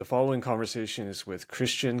The following conversation is with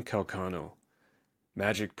Christian Calcano,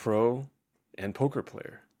 Magic Pro and poker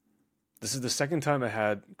player. This is the second time I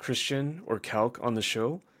had Christian or Calc on the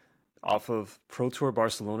show off of Pro Tour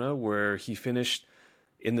Barcelona, where he finished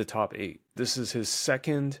in the top 8. This is his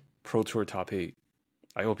second Pro Tour top 8.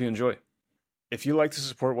 I hope you enjoy. If you like to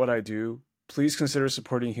support what I do, please consider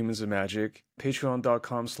supporting Humans of Magic.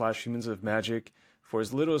 Patreon.com/Humans of Magic. For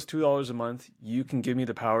as little as $2 a month, you can give me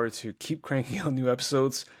the power to keep cranking out new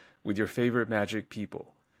episodes with your favorite Magic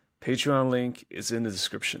people. Patreon link is in the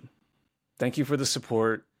description. Thank you for the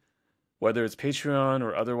support. Whether it's Patreon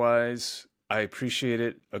or otherwise, I appreciate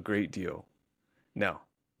it a great deal. Now,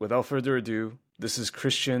 without further ado, this is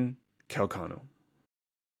Christian Calcano.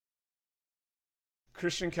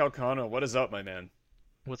 Christian Calcano, what is up, my man?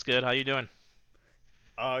 What's good? How you doing?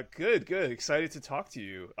 Good. Excited to talk to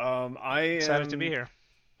you. Excited to be here.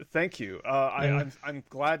 Thank you. I'm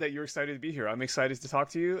glad that you're excited to be here. I'm excited to talk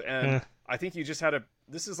to you, and I think you just had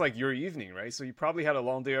this is like your evening, right? So you probably had a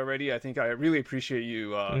long day already. I think I really appreciate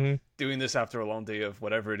you doing this after a long day of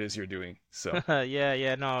whatever it is you're doing. So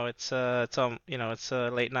Yeah. No, it's it's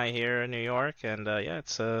late night here in New York, and I'm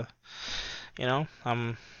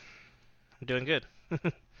doing good.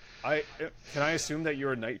 I can I assume that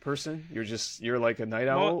you're a night person? You're like a night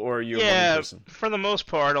owl, Well, or are you a morning yeah, person? for the most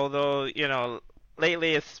part. Although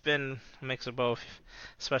lately it's been a mix of both,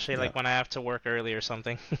 especially Yeah. like when I have to work early or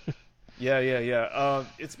something. Yeah.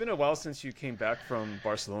 It's been a while since you came back from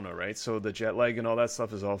Barcelona, right? So the jet lag and all that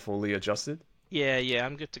stuff is all fully adjusted? Yeah,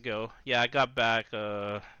 I'm good to go. Yeah, I got back.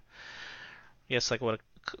 Yes, like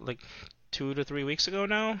 2 to 3 weeks ago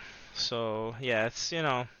now. So yeah, it's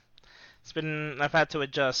been I've had to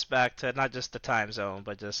adjust back to not just the time zone,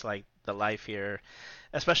 but just like the life here,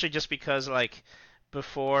 especially just because like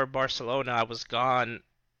before Barcelona, I was gone.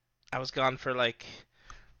 I was gone for like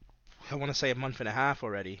I want to say a month and a half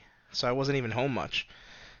already, so I wasn't even home much.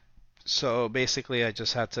 So basically, I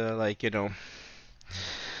just had to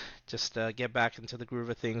just get back into the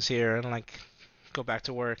groove of things here and like go back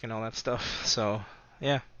to work and all that stuff. So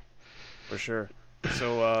yeah, For sure.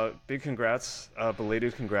 So, big congrats,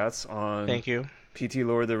 belated congrats on thank you. PT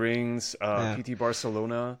Lord of the Rings, Yeah. PT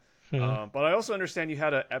Barcelona. hmm But I also understand you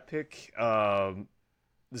had an epic.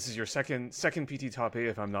 This is your second PT top 8,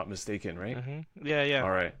 if I'm not mistaken, right? Yeah.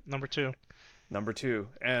 All right, Number two. number 2.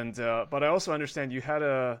 And but I also understand you had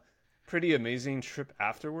a pretty amazing trip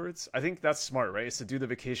afterwards. I think that's smart, right? It's to do the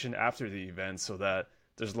vacation after the event so that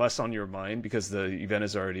there's less on your mind because the event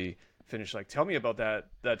is already finished. Like, tell me about that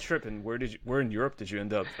trip and where in Europe did you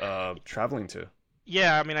end up traveling to?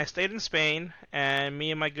 Yeah, I mean, I stayed in Spain, and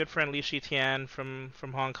me and my good friend Li Shitian from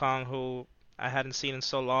Hong Kong, who I hadn't seen in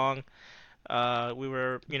so long, we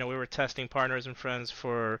were testing partners and friends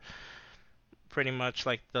for pretty much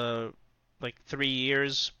like 3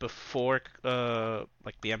 years before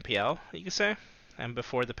like the MPL, you could say, and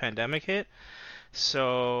before the pandemic hit.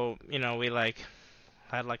 So, we like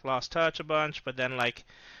had like lost touch a bunch, but then like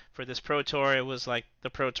for this pro tour, it was like the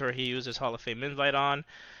pro tour he used his Hall of Fame invite on,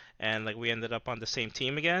 and like we ended up on the same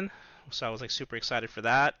team again. So I was like super excited for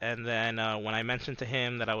that. And then when I mentioned to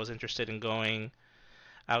him that I was interested in going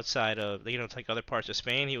outside of to like other parts of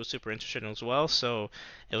Spain, he was super interested in as well. So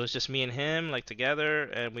it was just me and him like together,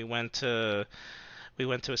 and we went to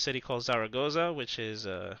a city called Zaragoza, which is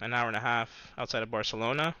an hour and a half outside of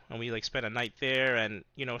Barcelona, and we like spent a night there. And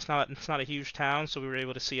it's not a huge town, so we were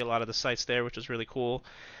able to see a lot of the sights there, which was really cool.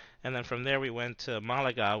 And then from there we went to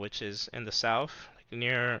Malaga, which is in the south, like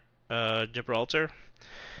near Gibraltar,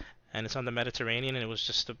 and it's on the Mediterranean, and it was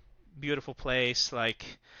just a beautiful place, like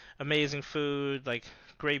amazing food, like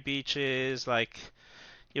great beaches, like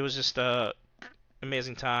it was just a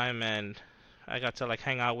amazing time. And I got to like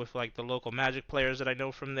hang out with like the local Magic players that I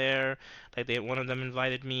know from there. Like one of them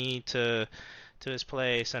invited me to his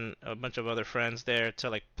place and a bunch of other friends there to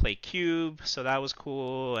like play cube, so that was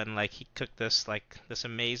cool. And like he cooked this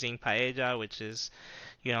amazing paella, which is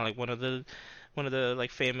like one of the like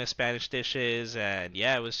famous Spanish dishes. And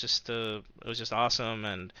yeah, it was just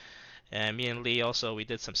awesome. And me and Lee also, we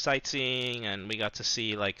did some sightseeing, and we got to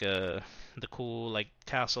see like the cool like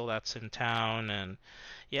castle that's in town. And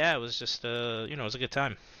yeah, it was just it was a good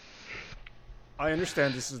time. I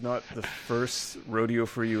understand this is not the first rodeo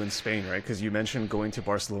for you in Spain, right? Because you mentioned going to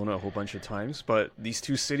Barcelona a whole bunch of times, but these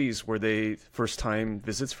two cities, were they first time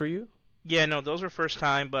visits for you? Yeah, no, those were first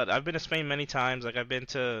time, but I've been to Spain many times. Like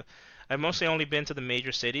I've mostly only been to the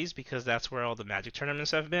major cities because that's where all the Magic tournaments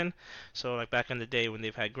have been. So like back in the day when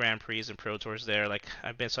they've had Grand Prix and Pro Tours there, like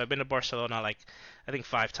I've been to Barcelona like I think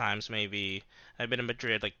 5 times maybe. I've been to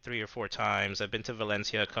Madrid like 3 or 4 times. I've been to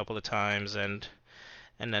Valencia a couple of times.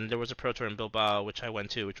 And then there was a Pro Tour in Bilbao, which I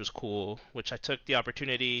went to, which was cool. Which I took the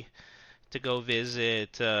opportunity to go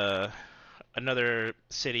visit another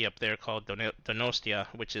city up there called Donostia,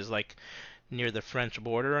 which is like near the French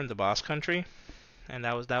border in the Basque Country. And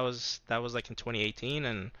that was like in 2018,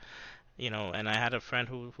 and and I had a friend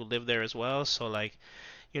who lived there as well. So like,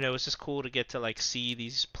 it was just cool to get to like see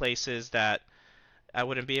these places that I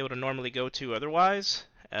wouldn't be able to normally go to otherwise.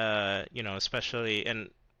 Especially and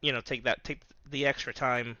take the extra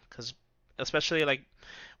time because especially like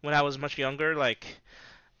when I was much younger, like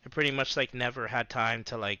I pretty much like never had time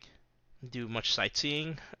to like do much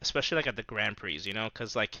sightseeing, especially like at the Grand Prix,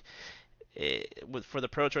 because like for the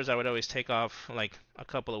Pro Tours, I would always take off like a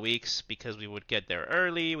couple of weeks because we would get there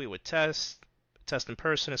early, we would test in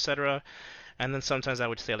person, etc. And then sometimes I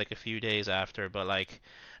would stay like a few days after. But like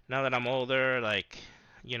now that I'm older, like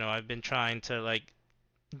I've been trying to like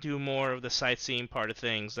do more of the sightseeing part of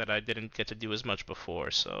things that I didn't get to do as much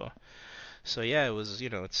before. So yeah, it was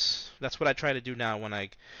that's what I try to do now when I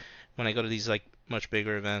go to these like much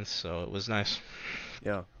bigger events. So it was nice.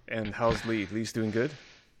 Yeah. And how's Lee? Lee's doing good?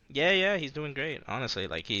 Yeah, yeah, he's doing great. Honestly,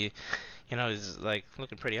 like he's like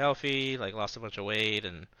looking pretty healthy. Like lost a bunch of weight,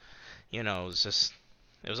 and it was just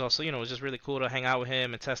it was also it was just really cool to hang out with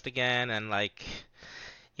him and test again. And like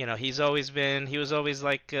he was always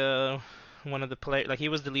like one of the play like he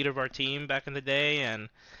was the leader of our team back in the day, and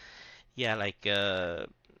yeah, like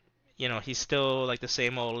he's still like the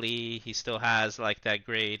same old Lee. He still has like that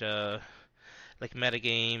great like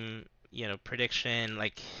metagame prediction.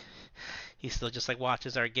 Like he still just like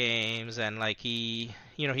watches our games, and like he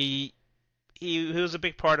was a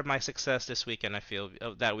big part of my success this weekend. I feel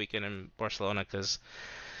of that weekend in Barcelona because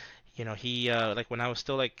he like when I was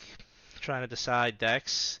still like trying to decide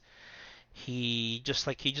decks, he just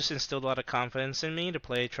instilled a lot of confidence in me to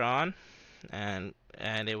play Tron, and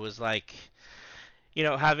it was like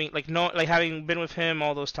having like no like having been with him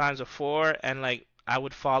all those times before, and like I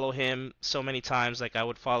would follow him so many times. Like I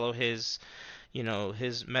would follow his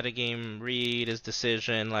metagame read, his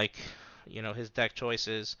decision, like his deck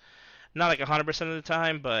choices. Not like 100% of the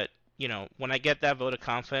time, but when I get that vote of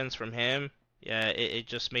confidence from him, yeah, it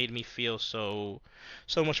just made me feel so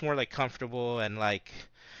much more like comfortable, and like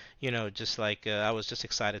just like I was just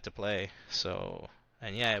excited to play. So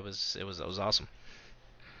and yeah, it was awesome.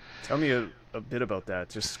 Tell me a bit about that.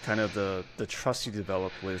 Just kind of the trust you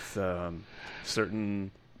develop with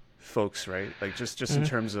certain folks, right? Like just in Hmm.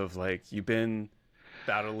 terms of like you've been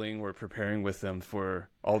battling or preparing with them for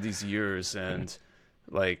all these years, and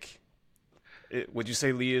like would you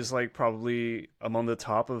say Lee is like probably among the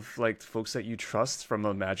top of like folks that you trust from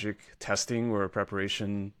a Magic testing or a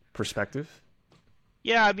preparation perspective?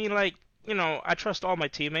 Yeah, I mean like I trust all my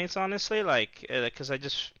teammates honestly, like because I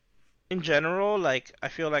just in general like I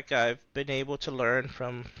feel like I've been able to learn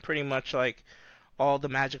from pretty much like all the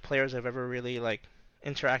Magic players I've ever really like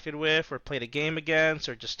interacted with or played a game against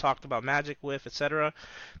or just talked about Magic with, etc.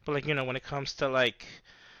 But like when it comes to like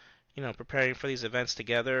preparing for these events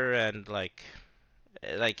together and like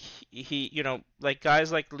he like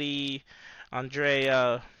guys like Lee,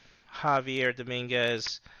 Andrea, Javier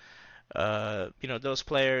Dominguez, those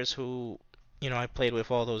players who I played with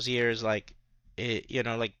all those years, like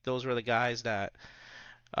like those were the guys that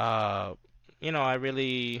uh I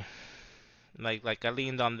really like I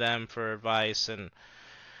leaned on them for advice, and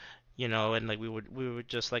like we would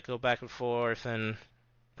just like go back and forth, and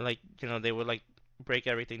like they would like break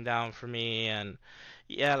everything down for me. And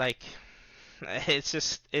yeah, like it's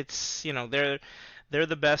just they're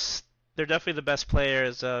the best. They're definitely the best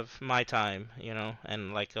players of my time,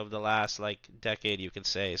 and like of the last like decade, you could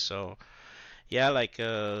say. So yeah, like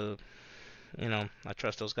I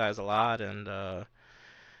trust those guys a lot, and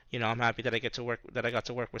I'm happy that I got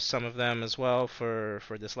to work with some of them as well for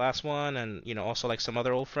this last one, and also like some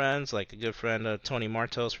other old friends, like a good friend Tony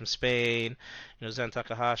Martos from Spain, Zen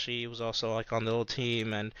Takahashi was also like on the old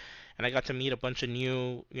team, and I got to meet a bunch of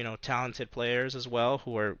new talented players as well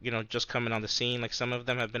who are just coming on the scene. Like some of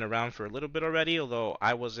them have been around for a little bit already, although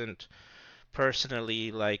I wasn't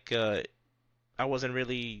personally like I wasn't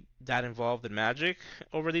really that involved in Magic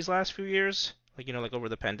over these last few years, like like over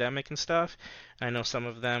the pandemic and stuff. I know some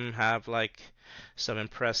of them have like some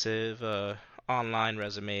impressive online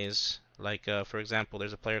resumes. Like for example,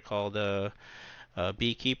 there's a player called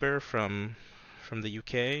Beekeeper from the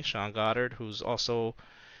UK, Sean Goddard, who's also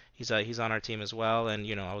he's on our team as well, and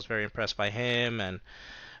I was very impressed by him, and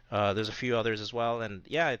there's a few others as well, and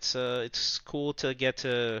yeah, it's cool to get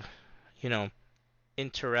to you know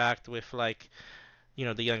interact with like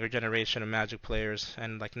the younger generation of Magic players,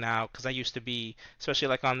 and like now because I used to be especially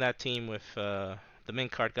like on that team with the the main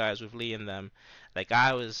card guys with Lee and them. Like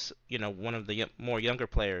I was, one of the more younger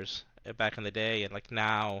players back in the day, and like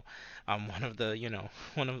now I'm one of the,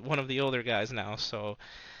 one of the older guys now. So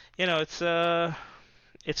it's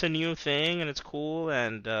a new thing and it's cool,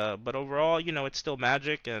 and but overall, it's still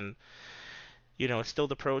Magic, and it's still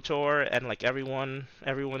the Pro Tour, and like everyone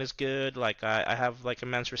is good. Like I have like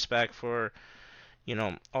immense respect for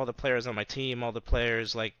all the players on my team, all the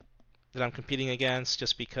players like that I'm competing against,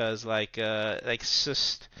 just because like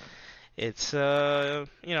it's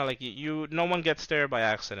like no one gets there by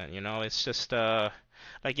accident, it's just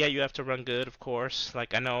like yeah, you have to run good, of course.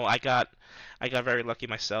 Like I know I got very lucky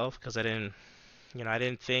myself, because I didn't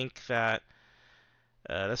think that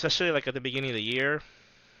especially like at the beginning of the year,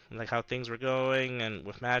 like how things were going and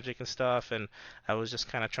with Magic and stuff, and I was just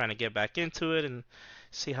kind of trying to get back into it and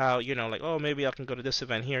see how, like, oh, maybe I can go to this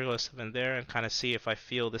event here, go to this event there, and kind of see if I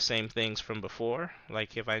feel the same things from before,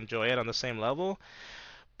 like if I enjoy it on the same level.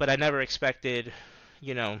 But I never expected,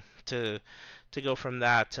 you know, to to go from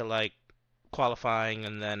that to like qualifying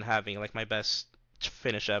and then having like my best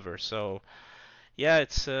finish ever. So yeah,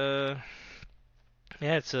 it's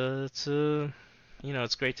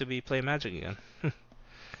great to be playing Magic again.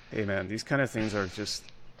 Hey man, these kind of things are just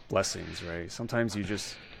blessings, right? Sometimes you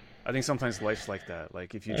just, I think sometimes life's like that.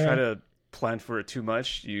 Like if you try Yeah. to plan for it too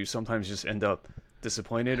much, you sometimes just end up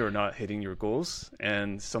disappointed or not hitting your goals.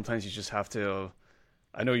 And sometimes you just have to,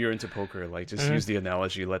 I know you're into poker, like just Hmm. use the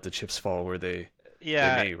analogy, let the chips fall where they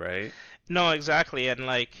Yeah, may, right? no, exactly. And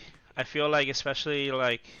like I feel like especially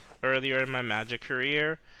like earlier in my Magic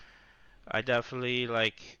career, I definitely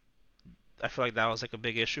like I feel like that was like a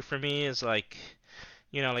big issue for me, is like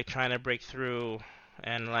like trying to break through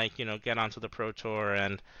and like get onto the Pro Tour,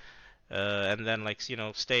 and then like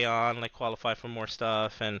stay on, like qualify for more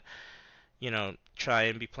stuff, and try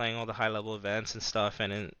and be playing all the high level events and stuff,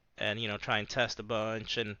 and try and test a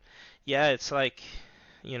bunch. And yeah, it's like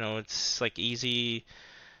it's like easy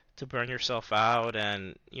to burn yourself out,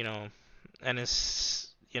 and it's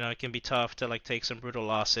it can be tough to like take some brutal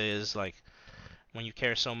losses, like when you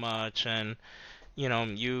care so much, and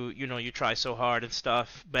you try so hard and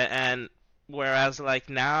stuff. But whereas like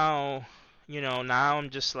now I'm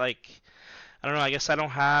just like, I don't know, I guess I don't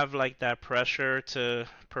have like that pressure to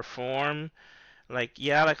perform. Like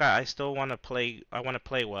yeah, like I still want to play, I want to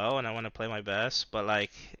play well, and I want to play my best, but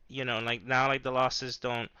like like now, like the losses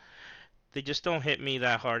don't, they just don't hit me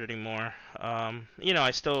that hard anymore.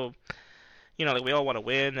 I still, like we all want to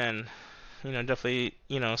win, and definitely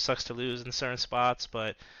sucks to lose in certain spots,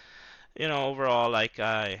 but overall, like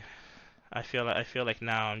I feel like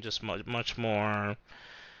now I'm just much more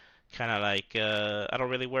kind of like I don't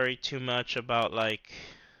really worry too much about like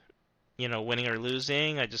winning or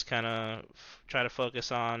losing. I just kind of try to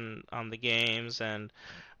focus on the games, and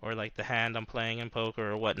or like the hand I'm playing in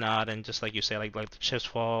poker or whatnot, and just like you say, like the chips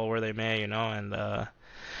fall where they may, and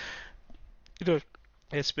you know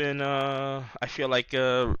it's been I feel like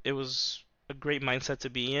it was a great mindset to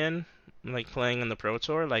be in, like playing in the Pro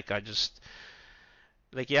Tour. Like I just,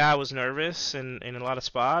 like yeah, I was nervous in a lot of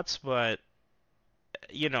spots, but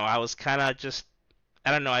I was kind of just,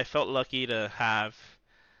 I don't know, I felt lucky to have,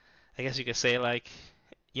 I guess you could say, like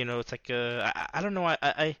it's like I don't know,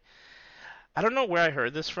 I don't know where I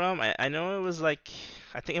heard this from. I know it was like,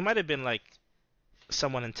 I think it might have been like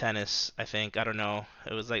someone in tennis, I think. I don't know.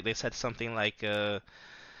 It was like they said something like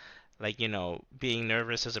being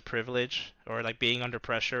nervous is a privilege, or like being under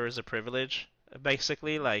pressure is a privilege,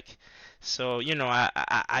 basically. Like so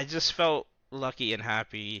I just felt lucky and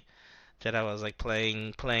happy that I was like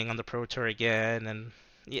playing on the Pro Tour again. And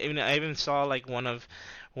yeah, I even saw like one of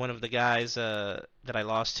the guys that I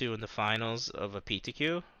lost to in the finals of a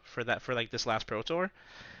PTQ for like this last Pro Tour.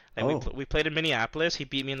 Like Oh, we played in Minneapolis. He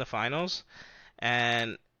beat me in the finals,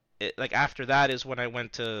 and like after that is when I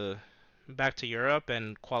went to back to Europe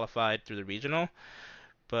and qualified through the regional.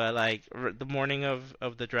 But like the morning of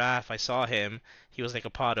the draft, I saw him. He was like a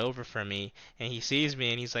pod over from me, and he sees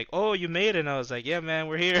me and he's like, "Oh, you made it!" And I was like, "Yeah, man,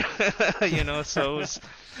 we're here." So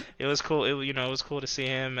it was cool. It was cool to see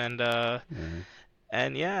him, yeah.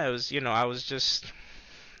 and yeah, it was I was just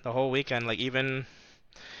the whole weekend, like even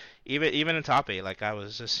in top eight, like I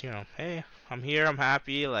was just hey, I'm here, I'm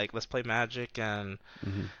happy, like let's play Magic, Hmm.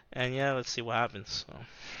 and yeah, let's see what happens. So.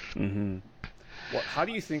 Hmm. Well, how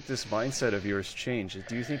do you think this mindset of yours changed?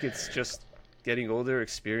 Do you think it's just getting older,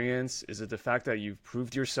 experience? Is it the fact that you've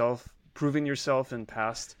proven yourself in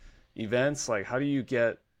past events? Like, how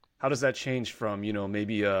does that change from,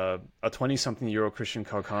 maybe a 20-something-year-old Christian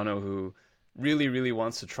Calcano who really, really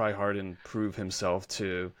wants to try hard and prove himself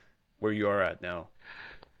to where you are at now?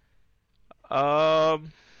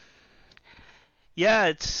 Um, Yeah,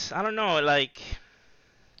 it's I don't know, like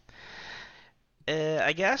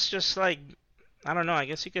I guess just like I don't know, I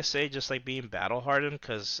guess you could say just like being battle hardened,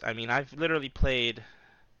 because I mean I've literally played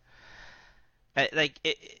like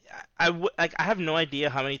like I have no idea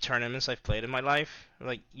how many tournaments I've played in my life,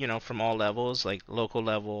 like from all levels, like local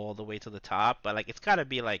level all the way to the top, but like it's got to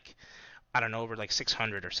be like I don't know over like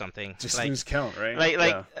 600 or something. Just lose count, right? Like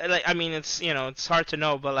like Yeah. like I mean it's it's hard to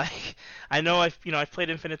know, but like I know I've played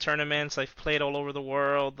infinite tournaments, I've played all over the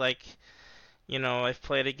world, like I've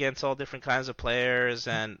played against all different kinds of players,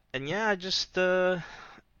 and yeah, I just I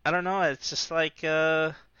don't know, it's just like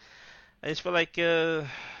I just feel like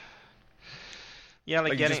yeah, like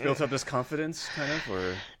Like you just getting built up this confidence, kind of,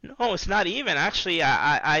 or no, it's not even actually.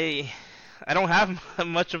 I don't have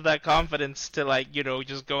much of that confidence to like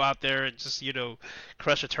just go out there and just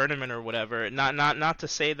crush a tournament or whatever. Not to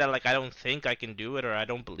say that like I don't think I can do it or I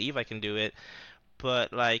don't believe I can do it,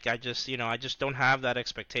 but like I just I just don't have that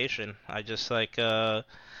expectation. I just like I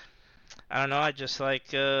don't know. I just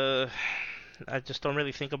don't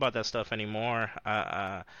really think about that stuff anymore.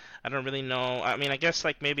 I don't really know. I mean, I guess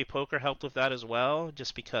like maybe poker helped with that as well,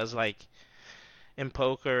 just because like in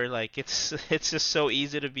poker, like it's it's just so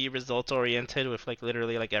easy to be result oriented with like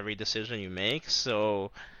literally like every decision you make.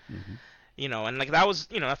 So, hmm and like that was,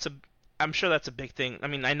 that's a I'm sure that's a big thing. I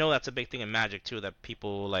mean, I know that's a big thing in Magic too that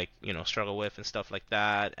people like, struggle with and stuff like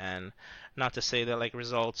that. And not to say that like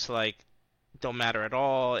results like don't matter at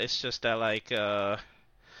all. It's just that like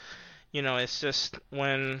it's just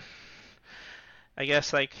when I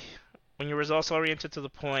guess like when you're results oriented to the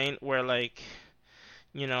point where like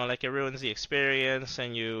like it ruins the experience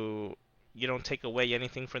and you don't take away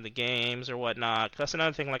anything from the games or whatnot. 'Cause that's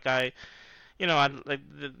another thing. Like I like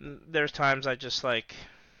there's times I just like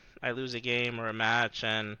I lose a game or a match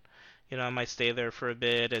and I might stay there for a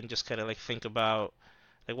bit and just kind of like think about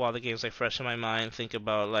like while the game's like fresh in my mind, think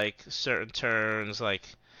about like certain turns, like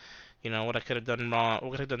what I could have done wrong,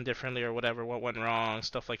 what could have done differently or whatever, what went wrong,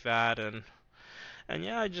 stuff like that, and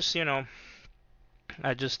yeah, I just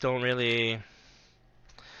I just don't really.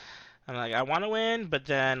 I'm like I want to win, but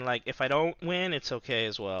then like if I don't win, it's okay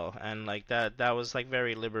as well. And like that was like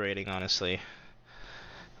very liberating, honestly.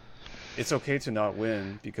 it's okay to not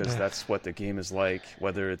win because Yeah. that's what the game is like,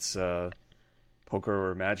 whether it's poker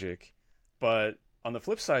or Magic. But on the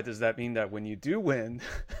flip side, does that mean that when you do win,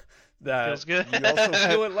 that Feels good. you also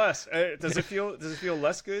feel it less? Does it feel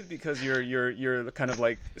less good because you're kind of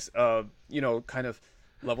like kind of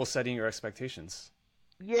level setting your expectations?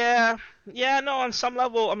 Yeah, yeah, no, on some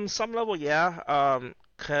level, yeah.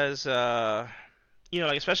 'Cause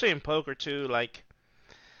like especially in poker too, like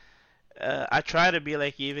I try to be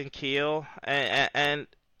like even keel, and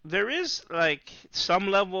there is like some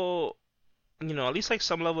level, at least like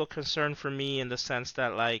some level of concern for me in the sense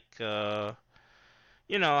that like I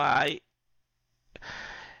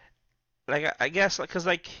I guess like 'cause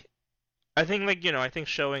like I think like I think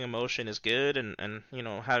showing emotion is good, and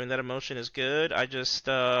having that emotion is good. I just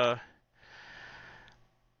I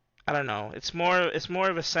don't know. It's more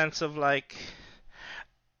of a sense of like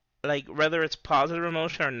whether it's positive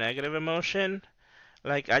emotion or negative emotion.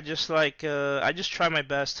 Like I just try my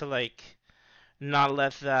best to like not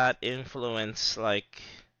let that influence like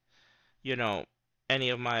you know any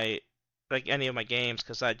of my any of my games,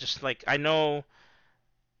 because I just like I know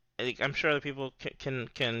like, I'm sure other people can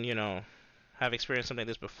have experienced something like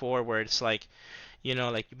this before, where it's like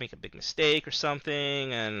like you make a big mistake or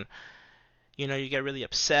something, and you get really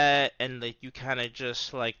upset, and like you kind of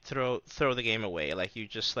just like throw the game away, like you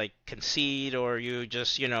just like concede, or you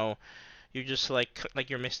just you just like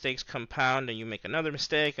your mistakes compound and you make another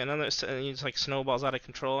mistake, another, and it's like snowballs out of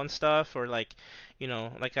control and stuff, or like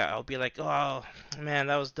like I'll be like, oh man,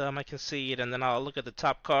 that was dumb, I concede, and then I'll look at the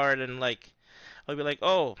top card and like I'll be like,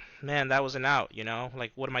 oh man, that was an out,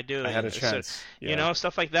 like what am I I had a doing? So chance. Yeah.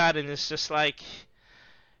 stuff like that, and it's just like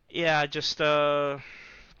yeah, just I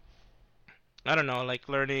don't know, like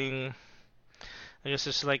learning. I guess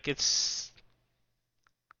it's like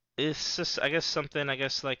it's just I guess something I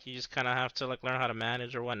guess like you just kind of have to like learn how to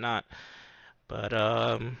manage or whatnot. But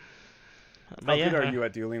How good are yeah, you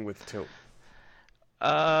at dealing with tilt?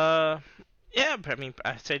 uh, yeah. I mean,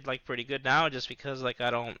 I'd say like pretty good now, just because like I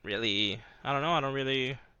don't know,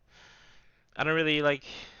 I don't really like.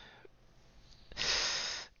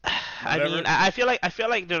 I mean, Whatever. I feel like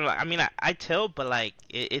I mean, I tilt, but like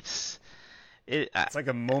it's it. It's like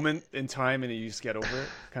a moment in time and you just get over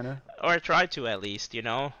it, kind of. Or I try to at least,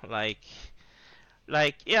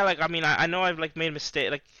 like yeah, like I mean, I know I've like made a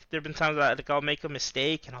mistake. Like there've been times that like I'll make a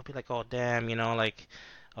mistake and I'll be like, oh damn, like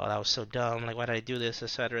oh that was so dumb. Like why did I do this,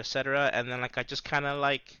 etc., etc. And then like I just kind of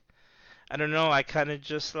like I don't know, I kind of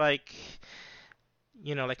just like,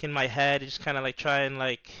 like in my head, just kind of like try and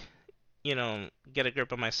like, get a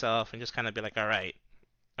grip of myself and just kind of be like, all right,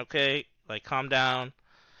 okay, like calm down,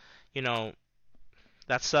 you know,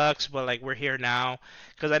 that sucks, but like we're here now.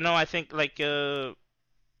 Because I know, I think like, if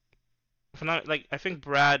not, like I think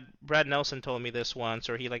Brad Nelson told me this once,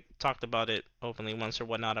 or he like talked about it openly once or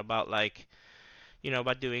whatnot about like,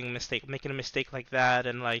 about doing a mistake, making a mistake like that,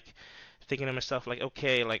 and like thinking to myself like,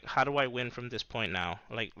 okay, like how do I win from this point now?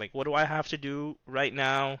 Like what do I have to do right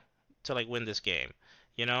now to like win this game?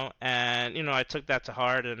 And I took that to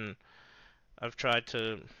heart, and I've tried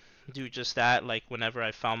to do just that. Like whenever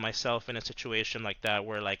I found myself in a situation like that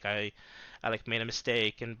where like I like made a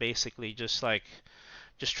mistake, and basically just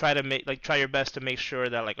try to try your best to make sure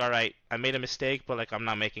that like, all right, I made a mistake, but like I'm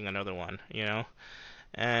not making another one.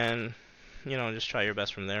 And just try your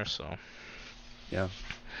best from there. So Yeah.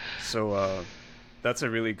 So that's a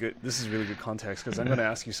really good. This is really good context because I'm going to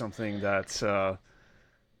ask you something that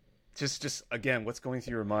just again, what's going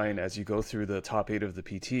through your mind as you go through the top eight of the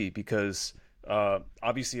PT? Because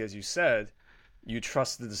obviously, as you said, you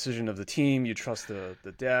trust the decision of the team, you trust the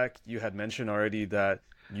deck. You had mentioned already that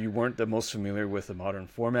you weren't the most familiar with the modern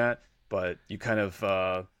format, but you kind of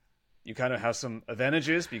have some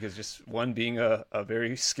advantages because just one being a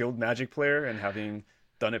very skilled Magic player and having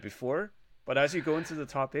done it before. But as you go into the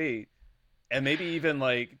top eight, and maybe even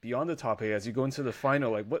like beyond the top eight, as you go into the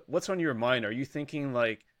final, like what's on your mind? Are you thinking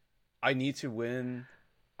like I need to win?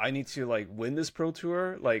 I need to like win this pro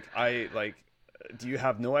tour? Like I like do you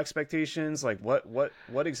have no expectations? Like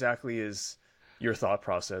what exactly is your thought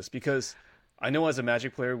process? Because I know as a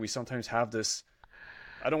Magic player, we sometimes have this,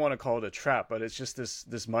 I don't want to call it a trap, but it's just this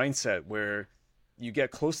mindset where you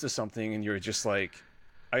get close to something and you're just like,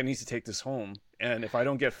 I need to take this home, and if I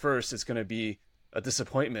don't get first, it's going to be a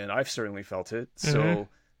disappointment. I've certainly felt it. hmm So,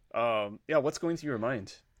 yeah, what's going through your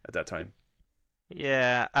mind at that time?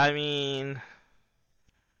 yeah, I mean,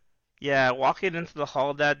 yeah, walking into the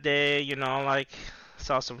hall that day, like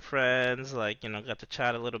saw some friends, like, got to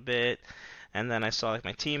chat a little bit, and then I saw like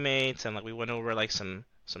my teammates, and like we went over like some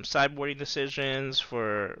sideboarding decisions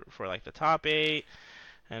for like the top eight,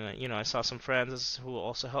 and I saw some friends who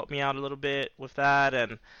also helped me out a little bit with that,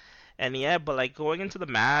 and yeah, but like going into the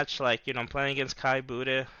match, like I'm playing against Kai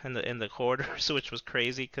Buddha in the quarters, which was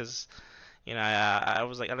crazy because I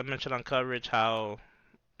was like I mentioned on coverage how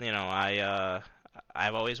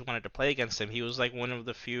I've always wanted to play against him. He was like one of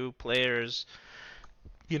the few players,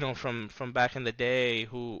 from back in the day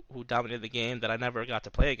who dominated the game that I never got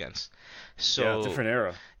to play against. Yeah, So different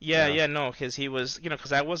era. yeah, Yeah, yeah, no, because he was,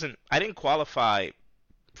 because I didn't qualify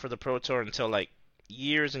for the Pro Tour until like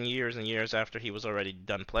years and years and years after he was already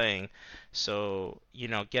done playing. So,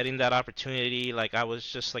 getting that opportunity, like I was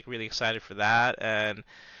just like really excited for that. And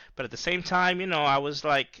but at the same time, I was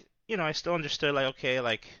like, I still understood like, okay,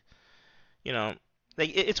 like, you know,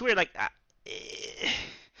 like it's weird, like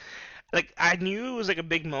like I knew it was like a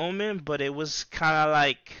big moment, but it was kind of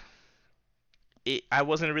like I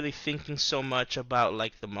wasn't really thinking so much about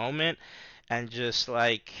like the moment, and just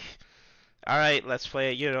like, all right, let's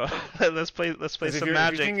play, let's play because if some you're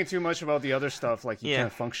Magic. thinking too much about the other stuff, like you Yeah,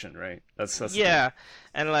 can't function, right? That's the thing. yeah,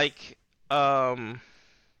 and like, um,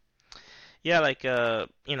 yeah, like,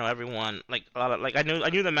 everyone, like a lot of like I knew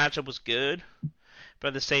the matchup was good, but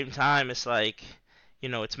at the same time, it's like,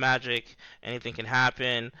 it's Magic, anything can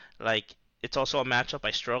happen. Like, it's also a matchup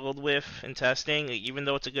I struggled with in testing, like, even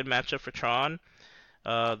though it's a good matchup for Tron,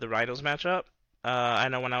 the Rhinos matchup. I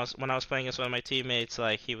know when I was playing against one of my teammates,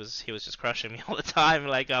 like he was just crushing me all the time.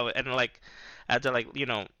 Like and like I had to like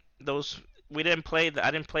those we didn't play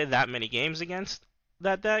I didn't play that many games against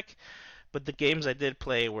that deck, but the games I did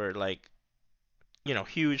play were like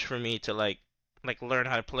huge for me to like learn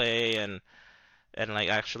how to play, and like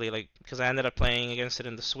actually like because I ended up playing against it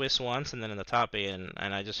in the Swiss once and then in the top eight, and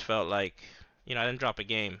I just felt like I didn't drop a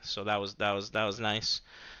game, so that was nice.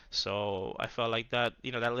 So I felt like that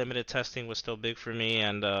limited testing was still big for me,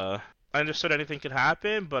 and I understood anything could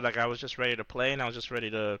happen, but like I was just ready to play, and I was just ready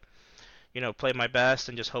to play my best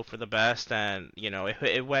and just hope for the best, and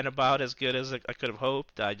it went about as good as I could have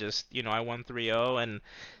hoped. I just I won 3-0 and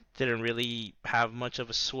didn't really have much of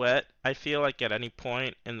a sweat, I feel like, at any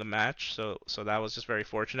point in the match, so that was just very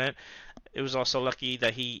fortunate. It was also lucky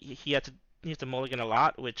that he had to mulligan a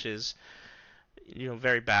lot, which is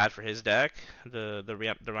very bad for his deck, the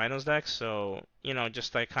Rhinos deck. So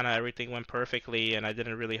just like kind of everything went perfectly, and I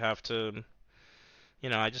didn't really have to.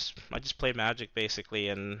 I just played Magic basically,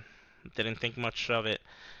 and didn't think much of it.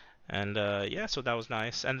 And yeah, so that was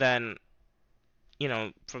nice. And then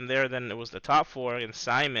from there, then it was the top four against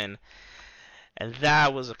Simon. and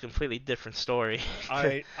that was a completely different story.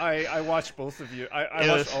 I watched both of you. I It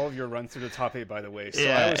watched was, all of your run through the top 8, by the way. So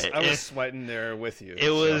yeah, I was sweating there with you. it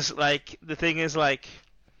So was like the thing is like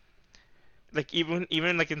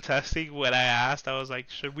even like in testing when I asked, I was like,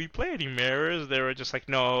 should we play any mirrors? They were just like,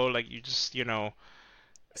 no, like you just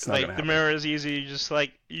it's not gonna like the happen. mirror is easy.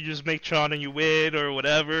 You just make Tron and you win or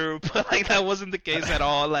whatever. But like that wasn't the case at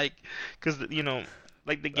all. Like because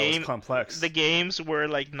like That was complex. the games where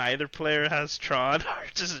like neither player has Tron are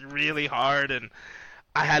just really hard, and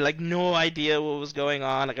I had like no idea what was going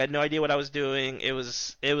on. Like I had no idea what I was doing. It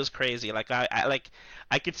was crazy. Like I like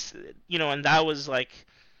I could and that was like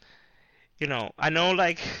I know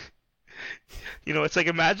like it's like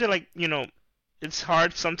imagine like it's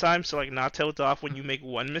hard sometimes to like not tilt off when you make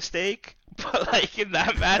one mistake, but like in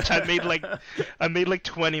that match I made like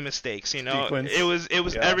 20 mistakes. It Sequence.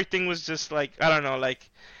 was Yeah. everything was just like I don't know, like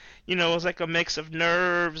it was like a mix of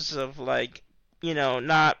nerves of like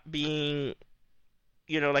not being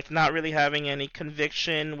like not really having any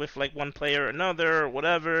conviction with like one player or another or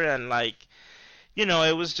whatever, and like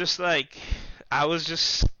it was just like I was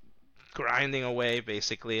just grinding away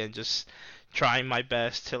basically and just trying my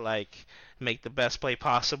best to like make the best play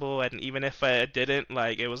possible, and even if I didn't,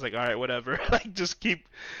 like it was like all right, whatever. Like just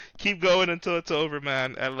keep going until it's over,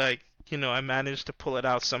 man. And like I managed to pull it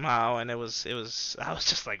out somehow, and it was I was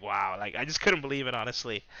just like wow, like I just couldn't believe it,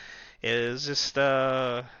 honestly. It was just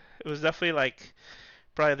it was definitely like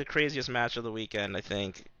probably the craziest match of the weekend, I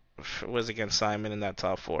think, was against Simon in that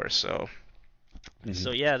top four. So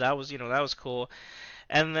Hmm. yeah, that was cool.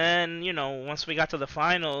 And then, once we got to the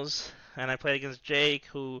finals, and I played against Jake,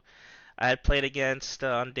 who I had played against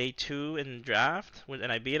on day two in draft,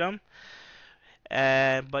 and I beat him.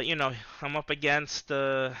 And but I'm up against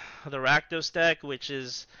the Rakdos deck, which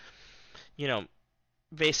is you know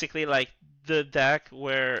basically like the deck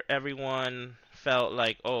where everyone felt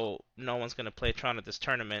like, oh, no one's gonna play Tron at this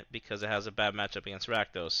tournament because it has a bad matchup against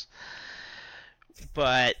Rakdos.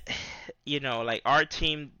 But like our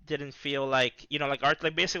team didn't feel like like our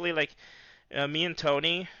like basically like me and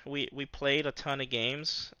Tony, we played a ton of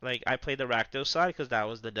games. Like I played the Rakdos side because that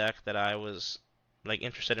was the deck that I was like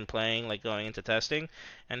interested in playing, like going into testing,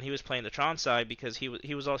 and he was playing the Tron side because he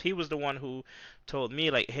was the one who told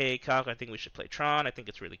me like, hey, Calc, I think we should play Tron. I think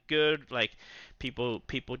it's really good. Like people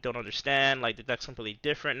don't understand. Like the deck's completely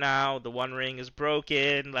different now. The One Ring is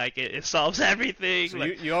broken. Like it solves everything. So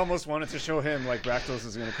Like you almost wanted to show him like Rakdos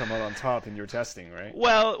is gonna come out on top in your testing, right?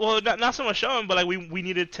 well, not so much showing, but like we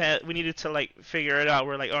needed to like figure it out.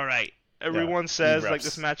 We're like, all right, Yeah. everyone Need says like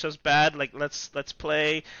this reps. matchup's bad. Like let's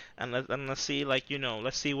play and let's see like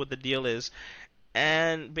let's see what the deal is.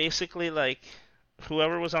 And basically like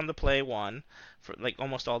whoever was on the play won for like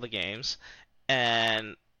almost all the games.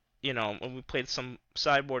 And and we played some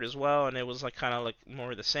sideboard as well, and it was like kind of like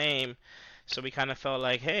more of the same. So we kind of felt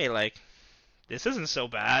like, hey, like this isn't so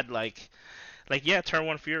bad. Like yeah, turn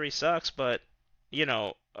one Fury sucks, but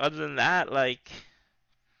other than that, like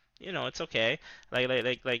it's okay.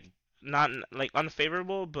 Like not like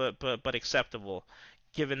unfavorable, but acceptable,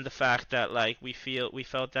 given the fact that like we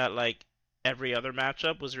felt that like every other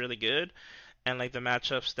matchup was really good, and like the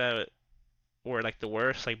matchups that were like the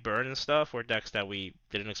worst, like burn and stuff, were decks that we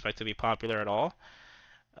didn't expect to be popular at all.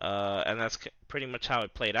 And that's pretty much how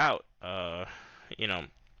it played out. You know,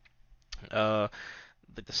 uh,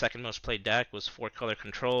 the second most played deck was four color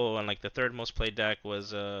control, and like the third most played deck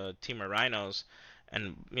was Team of Rhinos,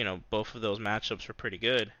 and both of those matchups were pretty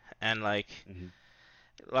good. And like Hmm.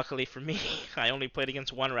 luckily for me, I only played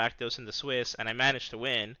against one Rakdos in the Swiss, and I managed to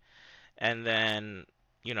win. And then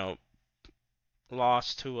you know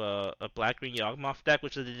lost to a black green Yawgmoth deck,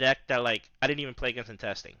 which is a deck that like I didn't even play against in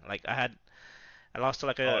testing. Like I lost to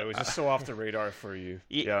like Oh, it was just so off the radar for you.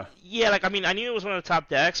 Yeah. yeah, like I mean I knew it was one of the top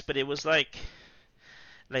decks, but it was like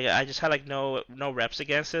I just had like no reps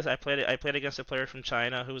against this. I played against a player from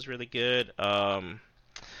China who was really good.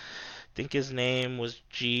 I think his name was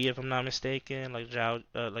G, if I'm not mistaken, like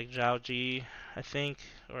Zhao G, I think,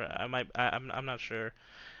 or I might, I'm not sure.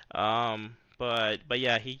 But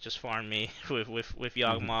yeah, he just farmed me with Hmm.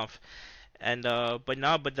 Yawgmoth, and but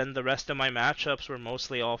no, but then the rest of my matchups were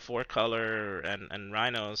mostly all four color and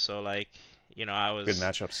rhinos, so like I Good was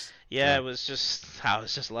matchups. yeah, Yeah. I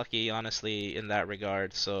was just lucky, honestly, in that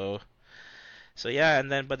regard. So yeah,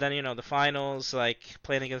 and then but then the finals, like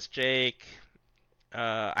playing against Jake,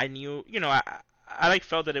 I knew I like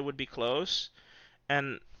felt that it would be close,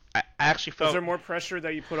 and I actually Was felt there more pressure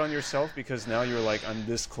that you put on yourself because now you're like, I'm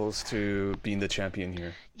this close to being the champion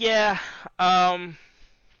here? yeah, um,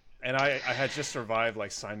 And I had just survived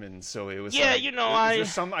like Simon, so it was yeah, like, is there I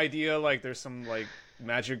some idea like there's some like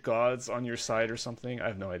magic gods on your side or something? I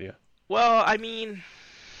have no idea. Well, I mean,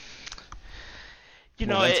 you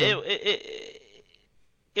know, Momentum.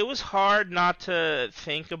 it was hard not to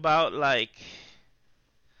think about like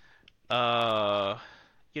uh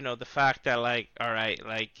the fact that like all right,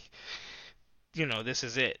 like this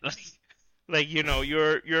is it. Like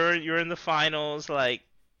you're in the finals, like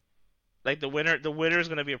the winner is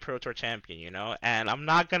gonna be a Pro Tour champion, and I'm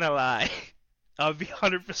not gonna lie. I'll be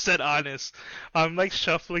 100% honest. I'm like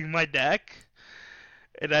shuffling my deck,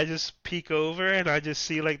 and I just peek over and I just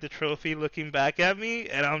see like the trophy looking back at me,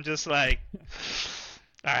 and I'm just like,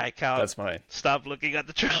 all right, Cal, That's mine. stop looking at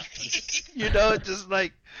the trophy.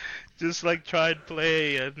 Just like try and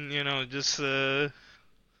play, and you know, just Hmm.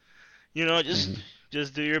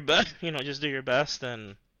 just do your best. Just do your best,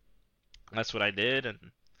 and that's what I did. And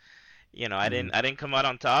I Hmm. didn't come out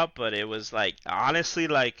on top, but it was like honestly,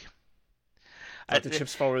 like Let the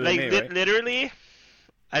chips fall where they like may, right? literally,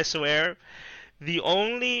 I swear, the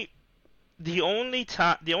only the only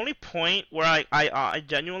point where I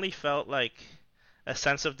genuinely felt like a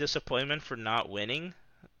sense of disappointment for not winning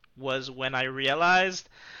was when I realized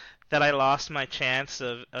that I lost my chance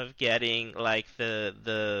of getting like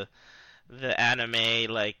the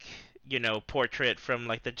anime like portrait from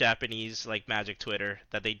like the Japanese like Magic Twitter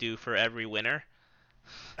that they do for every winner.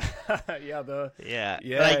 Yeah, the Yeah,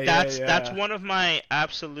 yeah, like yeah, that's yeah. one of my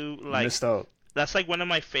absolute You like missed out. that's like one of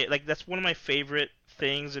my that's one of my favorite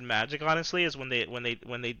things in Magic, honestly, is when they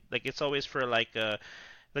like it's always for like the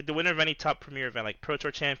winner of any top premier event, like Pro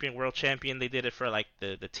Tour champion, world champion. They did it for like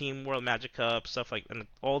the Team World Magic Cup stuff, like, and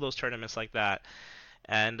all those tournaments like that.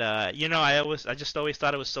 And I just always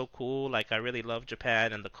thought it was so cool. Like I really love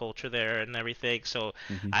Japan and the culture there and everything. So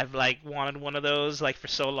Hmm. I've like wanted one of those like for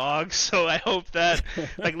so long. So I hope that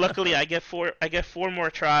like luckily I get four more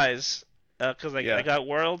tries. Because I Yeah. got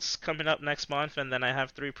Worlds coming up next month, and then I have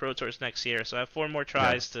 3 Pro Tours next year, so I have 4 more Yeah.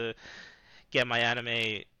 tries to get my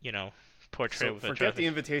anime, portrait So with a forget trophy.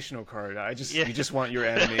 the invitational card. Yeah, You just want your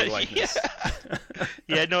anime yeah, likeness.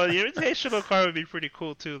 yeah. No, the invitational card would be pretty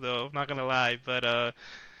cool too, though. I'm not gonna lie, but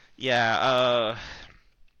yeah,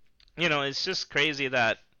 it's just crazy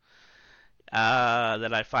that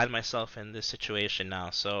I find myself in this situation now.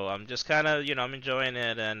 So I'm just kind of, I'm enjoying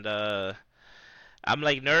it, and I'm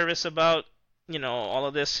like nervous about, all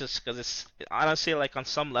of this, just because it's honestly like on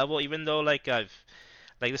some level, even though like I've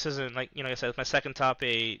like this isn't like like I said, it's my second top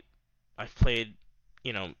eight. I've played,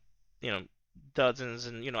 you know, you know, dozens,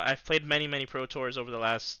 and I've played many Pro Tours over the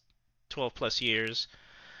last 12 plus years.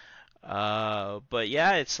 But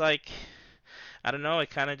yeah, it's like I don't know. It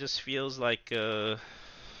kind of just feels like I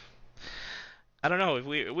don't know.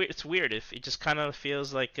 It's weird. If it just kind of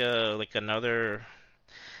feels like another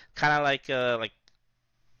kind of like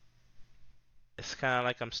it's kind of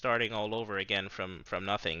like I'm starting all over again from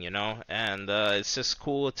nothing, And it's just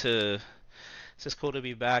cool to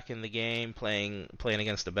be back in the game, playing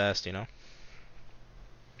against the best.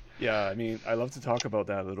 Yeah, I mean, I love to talk about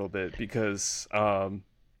that a little bit because, I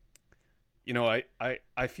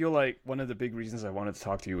feel like one of the big reasons I wanted to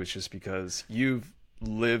talk to you was just because you've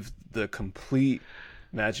lived the complete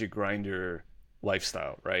Magic Grinder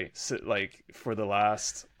lifestyle, right? So, like for the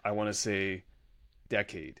last, I want to say,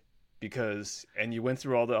 decade, and you went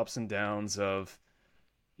through all the ups and downs of,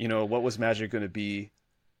 what was Magic going to be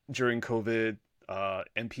during COVID,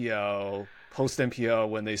 NPL, post NPL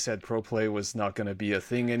when they said pro play was not going to be a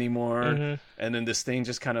thing anymore, Hmm. and then this thing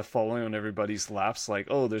just kind of falling on everybody's laps, like,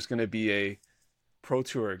 oh, there's going to be a pro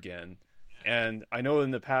tour again. And I know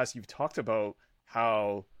in the past you've talked about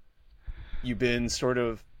how you've been sort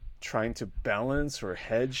of trying to balance or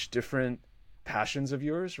hedge different passions of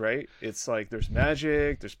yours, right? It's like there's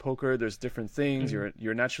magic, there's poker, there's different things. Hmm.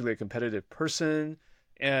 You're naturally a competitive person,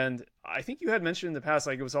 and I think you had mentioned in the past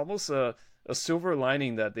like it was almost a silver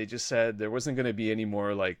lining that they just said there wasn't going to be any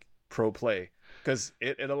more like pro play because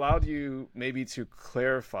it allowed you maybe to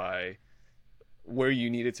clarify where you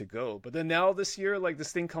needed to go. But then now this year, like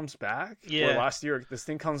this thing comes back, or Yeah. last year, this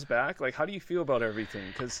thing comes back. Like, how do you feel about everything?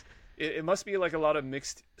 Because it must be like a lot of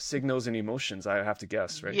mixed signals and emotions, I have to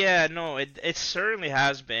guess, right? Yeah, no, it certainly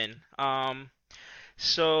has been.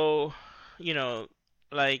 So, you know,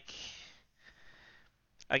 like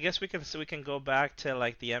I guess we can go back to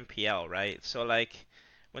like the MPL, right? So like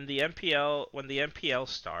when the MPL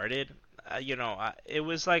started, it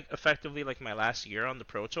was like effectively like my last year on the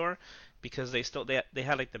Pro Tour because they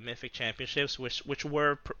had like the Mythic Championships, which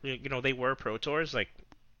were they were Pro Tours, like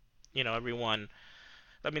everyone.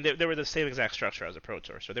 I mean, they were the same exact structure as a Pro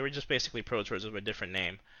Tour, so they were just basically Pro Tours with a different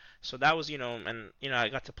name. So that was, and I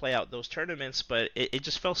got to play out those tournaments, but it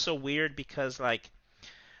just felt so weird because like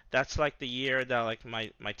that's like the year that like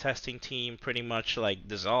my testing team pretty much like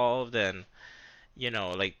dissolved, and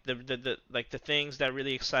like the like the things that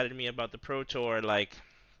really excited me about the Pro Tour, like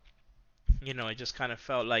it just kind of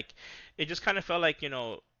felt like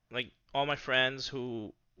like all my friends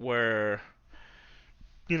who were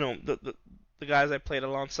the guys I played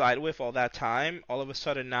alongside with all that time, all of a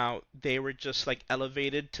sudden now they were just like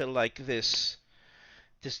elevated to like this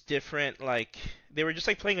different, like they were just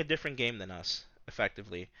like playing a different game than us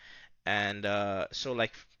effectively. And so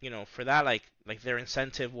like for that, like their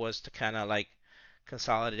incentive was to kind of like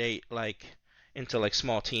consolidate like into like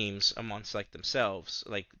small teams amongst like themselves,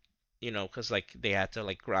 like because like they had to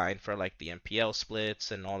like grind for like the MPL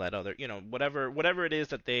splits and all that other, whatever it is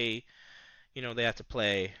that they had to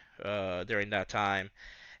play during that time.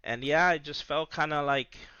 And yeah, I just felt kind of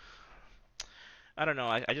like, I don't know,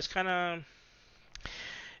 I just kind of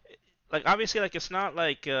like, obviously, like it's not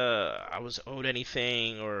like I was owed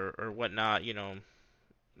anything or whatnot,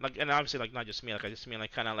 like, and obviously like not just me, like I just mean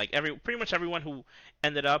like kind of like pretty much everyone who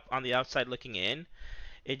ended up on the outside looking in.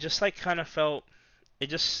 It just like kind of felt, it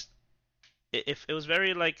just it was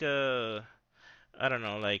very like I don't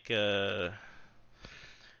know, like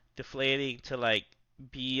deflating to like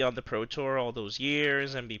be on the pro tour all those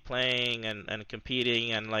years and be playing and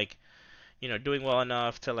competing and like doing well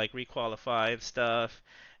enough to like requalify and stuff,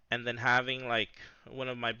 and then having like one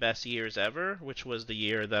of my best years ever, which was the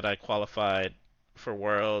year that I qualified for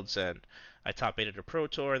Worlds, and I top 8 at the Pro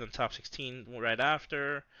Tour, and then top 16 right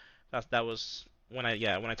after. That was when I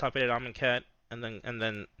top 8 at Amonkhet, and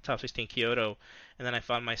then top 16 Kyoto, and then I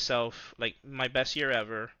found myself like my best year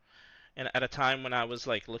ever, and at a time when I was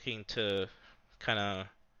like looking to kind of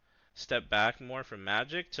step back more from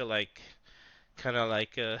Magic to like kind of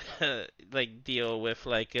like like deal with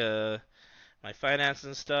like my finances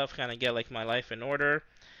and stuff, kind of get like my life in order.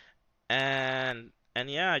 And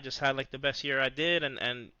yeah, I just had like the best year I did,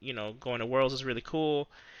 and going to Worlds is really cool.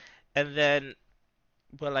 And then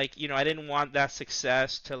but like I didn't want that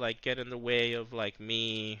success to like get in the way of like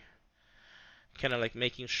me kind of like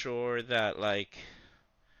making sure that like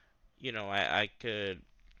I could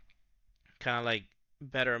kind of like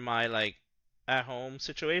better my like at home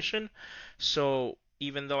situation. So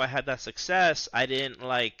even though I had that success, I didn't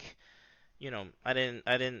like I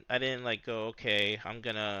didn't like go, okay,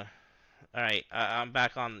 all right, I'm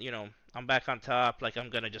back on top, like I'm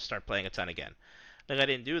gonna just start playing a ton again. Like I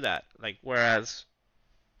didn't do that. Like whereas,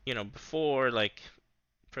 before, like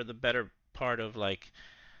for the better part of like,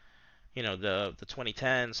 the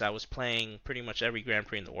 2010s, I was playing pretty much every Grand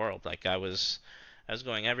Prix in the world. Like I was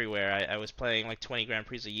going everywhere. I was playing like 20 Grand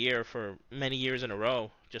Prix a year for many years in a row,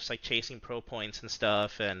 just like chasing pro points and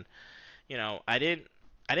stuff. And I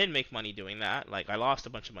didn't make money doing that. Like I lost a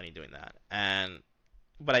bunch of money doing that. And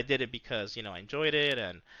but I did it because I enjoyed it,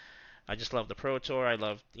 and I just loved the pro tour. I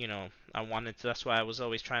loved, I wanted to. That's why I was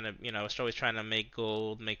always trying to, I was always trying to make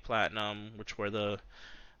gold, make platinum, which were the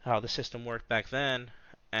how the system worked back then.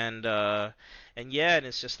 And and yeah, and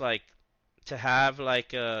it's just like to have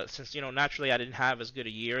like since naturally I didn't have as good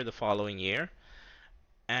a year the following year,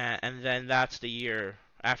 and then that's the year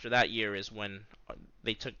after that year is when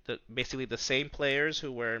they took basically the same players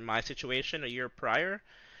who were in my situation a year prior,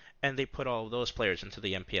 and they put all of those players into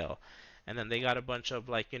the MPL. And then they got a bunch of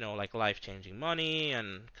like like life-changing money,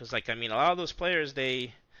 and because like I mean a lot of those players,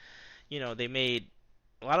 they made,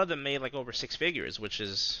 a lot of them made like over six figures, which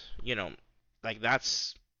is like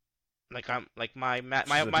that's like I'm like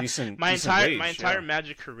which is a decent my wage. entire Yeah.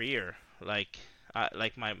 Magic career, like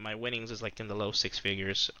my winnings is like in the low six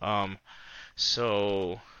figures.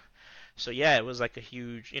 So so yeah, it was like a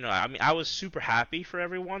huge, I mean, I was super happy for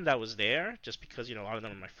everyone that was there, just because a lot of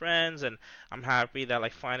them are my friends, and I'm happy that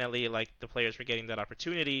like finally like the players were getting that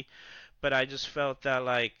opportunity. But I just felt that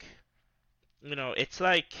like, it's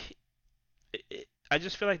like I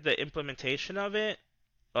just feel like the implementation of it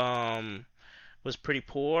um was pretty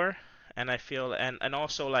poor, and I feel, and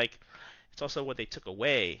also like it's also what they took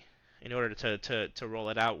away in order to roll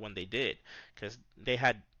it out when they did, because they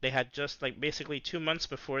had just like basically 2 months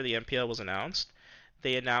before the MPL was announced,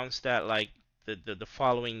 they announced that like the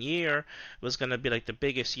following year was gonna be like the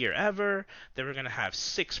biggest year ever. They were gonna have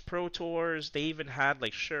six pro tours. They even had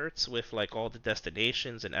like shirts with like all the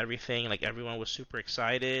destinations and everything. Like everyone was super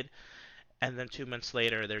excited. And then 2 months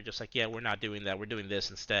later, they're just like, yeah, we're not doing that. We're doing this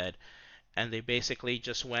instead. And they basically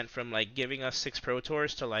just went from like giving us six pro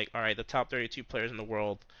tours to like, all right, the top 32 players in the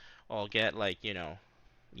world all get like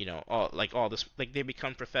all this, like they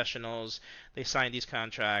become professionals, they sign these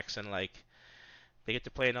contracts, and like they get to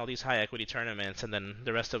play in all these high equity tournaments, and then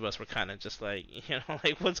the rest of us were kind of just like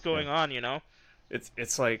like what's Yeah. going on.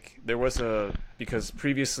 it's like there was a because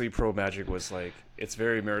previously Pro Magic was like it's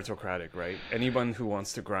very meritocratic, right? Anyone who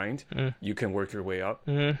wants to grind, Mm. you can work your way up,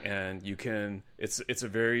 Mhm. and you can. It's a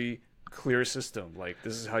very clear system. Like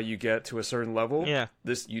this is how you get to a certain level. Yeah.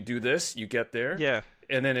 This you do this, you get there, Yeah.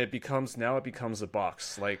 and then it becomes a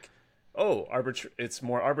box. Like oh, it's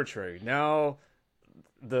more arbitrary now.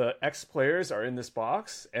 The X players are in this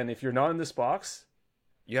box, and if you're not in this box,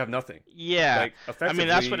 you have nothing. Yeah. Like I mean,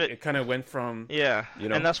 that's what effectively, it. it kind of went from Yeah, you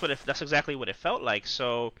and know. that's exactly what it felt like.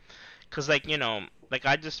 So, cause like like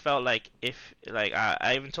I just felt like if like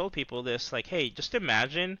I even told people this, like, hey, just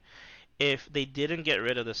imagine if they didn't get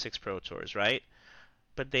rid of the six pro tours, right?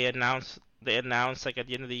 But they announced like at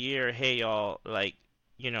the end of the year, hey y'all, like,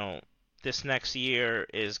 you know, this next year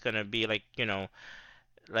is gonna be like,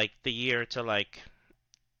 like the year to like,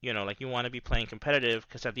 like you want to be playing competitive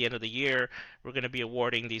because at the end of the year we're gonna be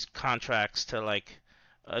awarding these contracts to like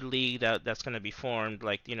a league that's gonna be formed,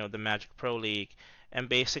 like, the Magic Pro League, and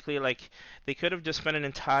basically like they could have just spent an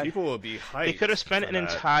entire People will be they could have hyped spent for an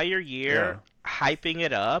that. entire year Yeah. hyping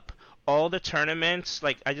it up. All the tournaments,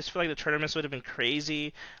 like I just feel like the tournaments would have been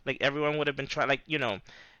crazy. Like everyone would have been trying, like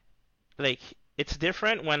like it's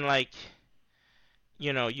different when like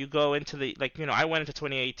you go into the like I went into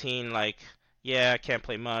 2018 like yeah I can't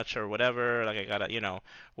play much or whatever like I gotta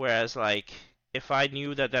whereas like if I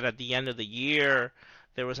knew that at the end of the year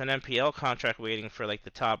there was an MPL contract waiting for like the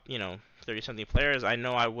top 30 something players, I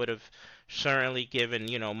know I would have certainly given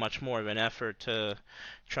much more of an effort to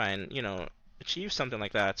try and achieve something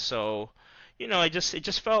like that. So it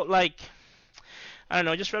just felt like I don't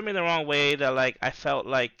know, it just rubbed me the wrong way that like I felt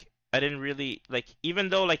like I didn't really like, even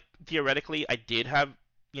though like theoretically I did have,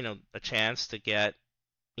 a chance to get,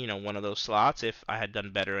 one of those slots if I had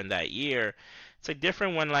done better in that year. It's like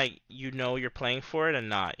different when like you're playing for it and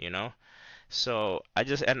not. So I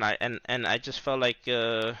just and I just felt like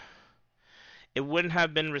it wouldn't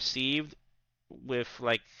have been received with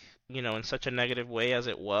like, in such a negative way as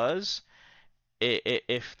it was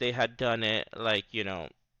if they had done it like in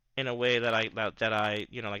a way that I like that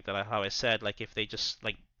I how I said, like if they just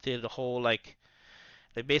like did the whole like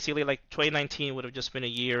basically like 2019 would have just been a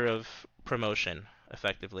year of promotion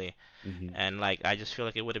effectively, Hmm. and like I just feel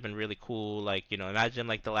like it would have been really cool, like imagine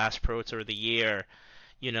like the last Pro Tour of the year,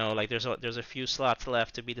 like there's a few slots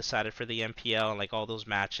left to be decided for the MPL and like all those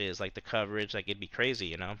matches, like the coverage, like it'd be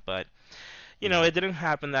crazy. But Hmm. it didn't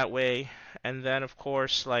happen that way. And then of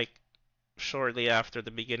course like shortly after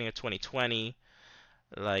the beginning of 2020,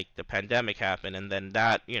 like the pandemic happened, and then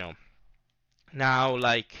that, now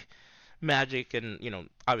like Magic and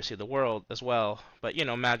obviously the world as well, but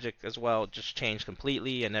Magic as well just changed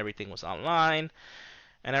completely and everything was online.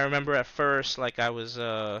 And I remember at first like I was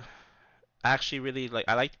actually really like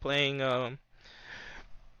I liked playing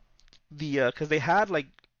because they had like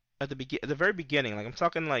at the very beginning, like I'm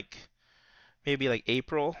talking like maybe like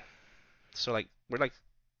April, so like we're like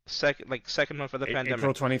second month of the April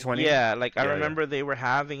pandemic. 2020. Yeah, like I Yeah, yeah. remember they were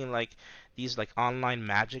having like these like online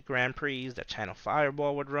Magic Grand Prix that Channel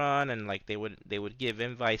Fireball would run, and like they would give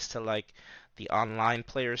invites to like the online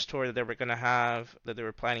players tour that they were gonna have, that they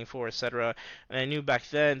were planning for, etc. And I knew back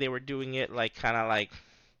then they were doing it like kind of like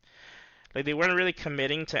they weren't really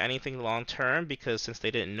committing to anything long term, because since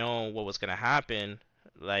they didn't know what was gonna happen,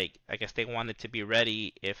 like I guess they wanted to be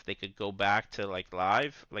ready if they could go back to like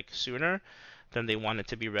live like sooner, then they wanted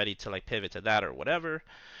to be ready to like pivot to that or whatever.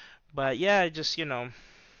 But yeah, just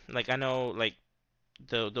like I know like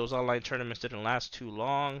those online tournaments didn't last too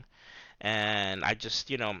long, and I just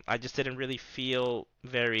didn't really feel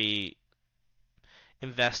very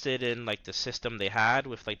invested in like the system they had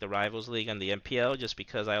with like the Rivals League and the MPL, just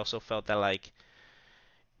because I also felt that like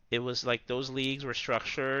it was like those leagues were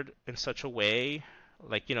structured in such a way,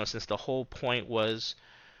 like since the whole point was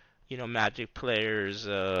Magic players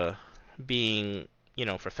being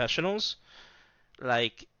professionals,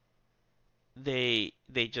 like they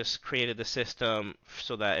just created the system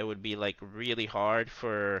so that it would be like really hard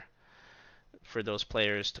for those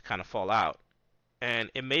players to kind of fall out.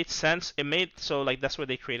 And it made sense. It made so like that's where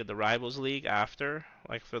they created the Rivals League after,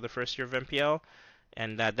 like for the first year of MPL,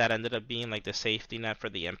 and that ended up being like the safety net for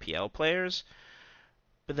the MPL players.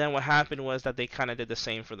 But then what happened was that they kind of did the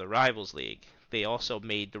same for the Rivals League. They also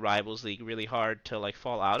made the Rivals League really hard to like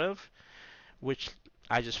fall out of, which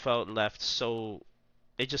I just felt left so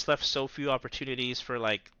it just left so few opportunities for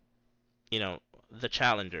like you know the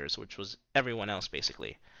challengers, which was everyone else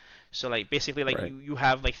basically. So like basically like Right. you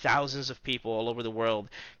have like thousands of people all over the world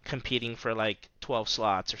competing for like 12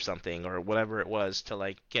 slots or something or whatever it was to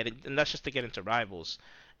like get it, and that's just to get into rivals.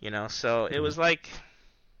 So it Hmm. was like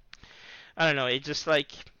I don't know, it just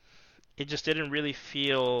like it just didn't really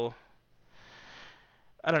feel,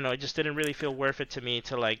 I don't know, it just didn't really feel worth it to me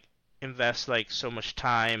to like invest like so much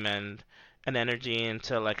time and energy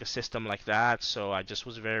into like a system like that. So I just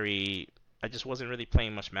wasn't really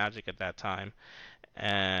playing much Magic at that time.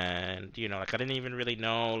 And like I didn't even really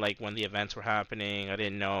know like when the events were happening. I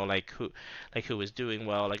didn't know like who was doing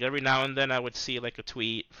well. Like every now and then I would see like a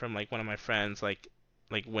tweet from like one of my friends like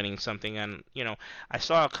winning something, and I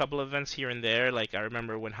saw a couple of events here and there. Like I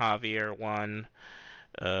remember when Javier won,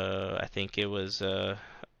 I think it was a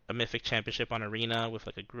Mythic Championship on Arena with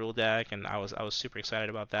like a Gruul deck, and I was super excited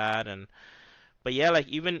about that. And but yeah, like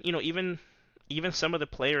even some of the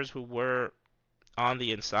players who were on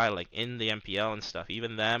the inside, like in the MPL and stuff,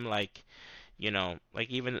 even them, like like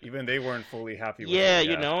even Even they weren't fully happy with it. yeah,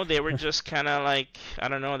 Yeah. they were just kind of like, I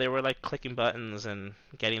don't know, they were like clicking buttons and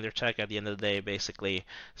getting their check at the end of the day, basically.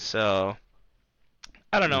 So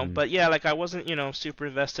I don't know, Hmm. but yeah, like I wasn't super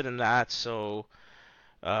invested in that, so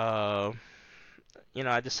uh,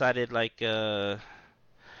 I decided like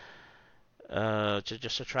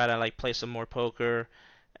just to try to like play some more poker,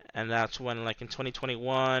 and that's when like in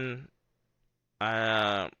 2021,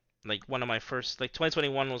 uh, like one of my first, like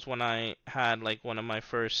 2021 was when I had like one of my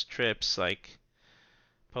first trips like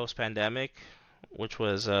post pandemic, which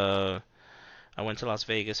was I went to Las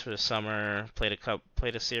Vegas for the summer,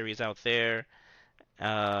 played a series out there,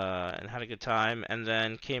 and had a good time, and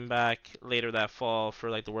then came back later that fall for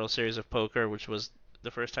like the World Series of Poker, which was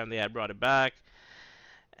the first time they had brought it back.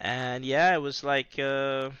 And yeah, it was like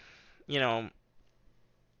you know,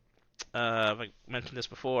 I mentioned this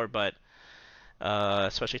before, but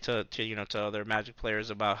especially to to other Magic players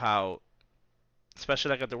about how,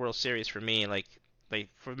 especially like at the World Series for me, like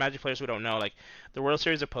for Magic players who don't know, like the World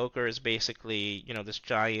Series of Poker is basically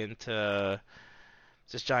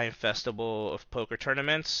this giant festival of poker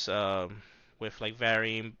tournaments with like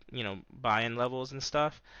varying buy-in levels and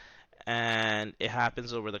stuff, and it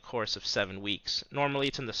happens over the course of 7 weeks. Normally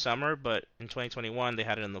it's in the summer, but in 2021 they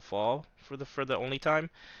had it in the fall for the only time,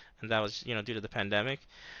 and that was due to the pandemic.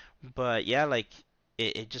 But yeah, like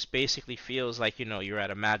it just basically feels like you're at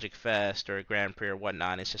a Magic Fest or a Grand Prix or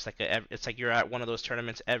whatnot. It's just like it's like you're at one of those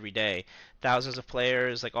tournaments every day. Thousands of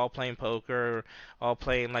players, like all playing poker, all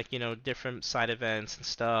playing like different side events and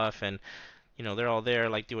stuff, and they're all there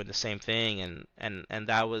like doing the same thing. And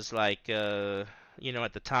that was like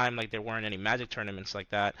at the time like there weren't any Magic tournaments like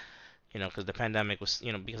that. Because the pandemic was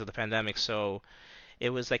because of the pandemic, so it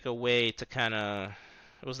was like a way to kind of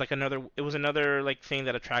it was another like thing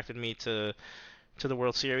that attracted me to the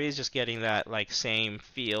World Series, just getting that like same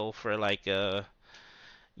feel for like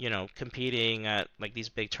competing at like these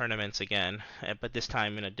big tournaments again, but this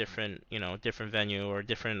time in a different different venue or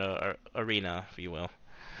different arena, if you will.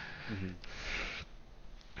 Hmm.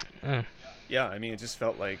 Mm. Yeah, I mean, it just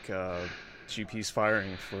felt like GP's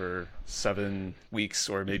firing for 7 weeks,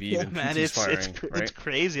 or maybe Yeah, even man, PT's firing, it's right?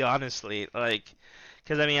 crazy, honestly. Like,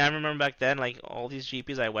 because I mean, I remember back then, like all these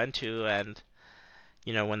GPs I went to, and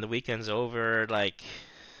when the weekend's over, like,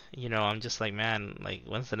 I'm just like, man, like,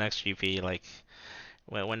 when's the next GP? Like,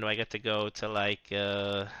 when do I get to go to like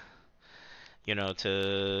to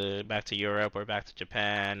back to Europe or back to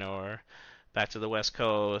Japan or back to the West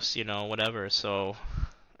Coast, whatever. So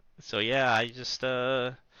yeah, I just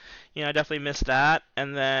I definitely missed that.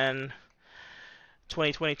 And then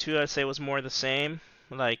 2022, I'd say was more the same.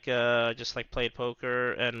 Like just like played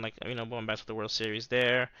poker and like going back to the World Series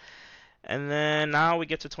there. And then now we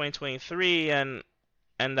get to 2023, and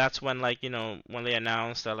that's when like when they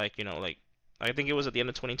announced that like like I think it was at the end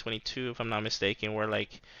of 2022 if I'm not mistaken, where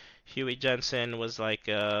like Huey Jensen was like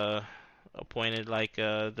appointed like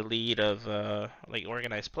the lead of like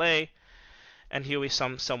organized play, and Huey's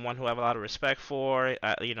someone who I have a lot of respect for.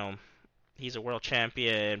 He's a world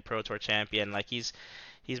champion, pro tour champion. Like he's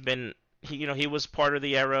been he was part of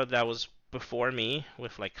the era that was before me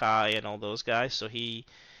with like Kai and all those guys. So he's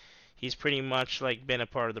pretty much like been a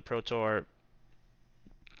part of the pro tour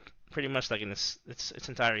pretty much like in its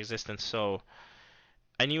entire existence. So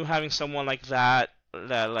I knew having someone like that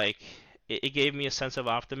like it gave me a sense of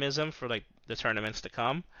optimism for like the tournaments to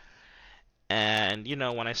come. And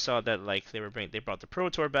when I saw that like they brought the Pro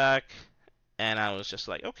Tour back, and I was just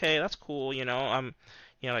like, okay, that's cool.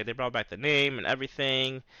 Like they brought back the name and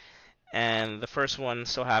everything. And the first one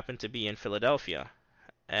so happened to be in Philadelphia,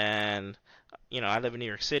 and I live in New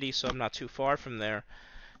York City, so I'm not too far from there.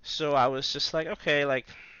 So I was just like, okay, like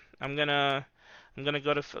I'm gonna I'm gonna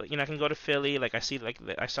go to I can go to Philly. Like I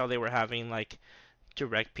saw they were having like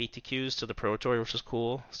direct PTQs to the Pro Tour, which is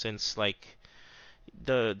cool since like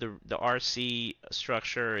the RC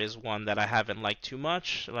structure is one that I haven't liked too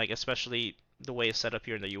much, like especially the way it's set up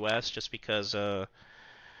here in the US, just because to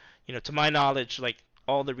my knowledge, like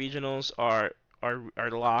all the regionals are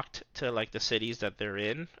locked to like the cities that they're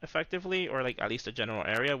in effectively, or like at least a general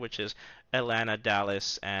area, which is Atlanta,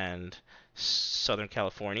 Dallas, and Southern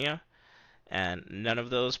California. And none of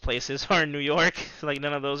those places are in New York. Like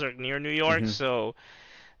none of those are near New York. Hmm. So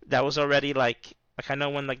that was already like I know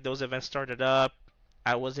when like those events started up,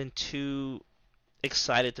 I wasn't too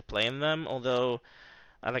excited to play in them. Although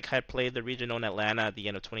I like had played the regional in Atlanta at the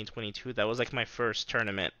end of 2022. That was like my first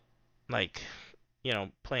tournament, like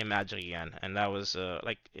playing Magic again, and that was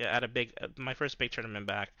like at a big my first big tournament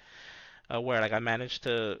back, where like I managed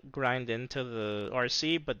to grind into the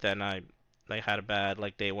RC, but then I like had a bad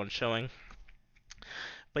like day one showing.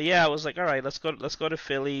 But yeah, I was like, all right, let's go to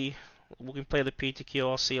Philly. We can play the PTQ.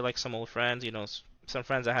 I'll see like some old friends, some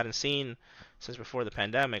friends I hadn't seen since before the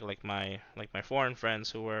pandemic, like my foreign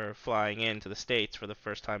friends who were flying into the States for the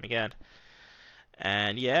first time again.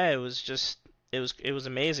 And yeah, it was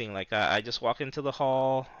amazing. Like I just walk into the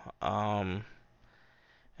hall, um,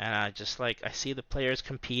 and I just like I see the players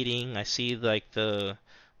competing. I see like the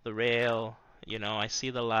rail, I see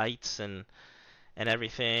the lights and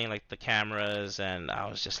everything, like the cameras, and I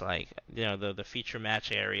was just like, the feature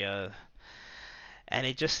match area, and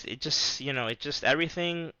it just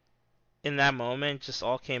everything in that moment just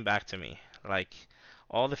all came back to me, like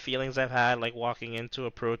all the feelings I've had, like walking into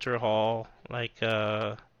a Pro Tour hall, like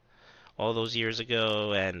all those years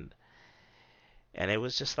ago, and it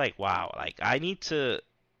was just like, wow, like I need to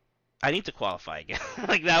qualify again.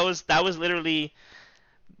 Like that was literally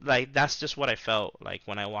like that's just what I felt like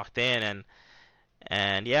when I walked in,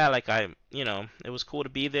 and yeah, like it was cool to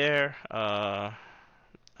be there.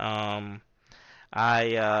 Um,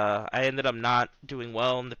 I ended up not doing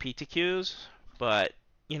well in the PTQs, but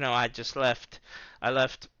I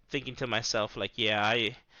left thinking to myself like, yeah,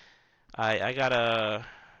 I gotta,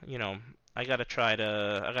 you know, I gotta try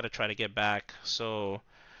to get back. So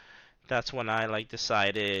that's when I like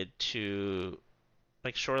decided to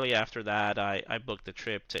like shortly after that I booked a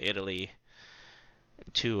trip to Italy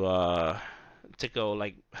to uh to go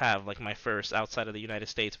like have like my first outside of the United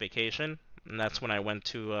States vacation, and that's when I went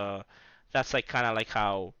to that's like kind of like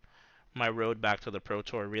how my road back to the Pro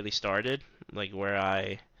Tour really started, like where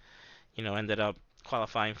I ended up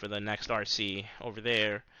qualifying for the next RC over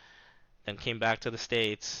there, then came back to the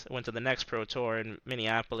States, went to the next Pro Tour in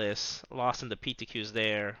Minneapolis, lost in the PTQs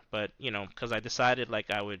there, but because I decided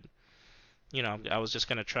like I was just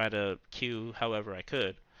gonna try to queue however I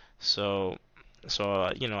could. So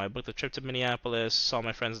I booked a trip to Minneapolis, saw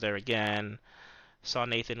my friends there again, saw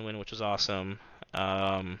Nathan win, which was awesome.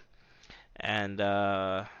 Um, and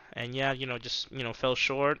yeah, just fell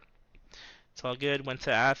short. It's all good. Went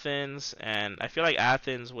to Athens, and I feel like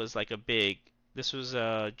Athens was like a big. This was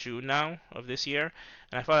June now of this year,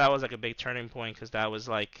 and I thought that was like a big turning point because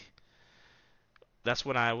that's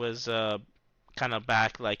when I was kind of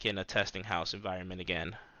back like in a testing house environment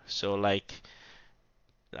again. So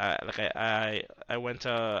I went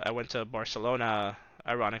to Barcelona,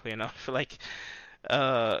 ironically enough, like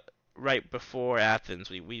uh right before Athens.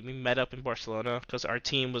 We met up in Barcelona because our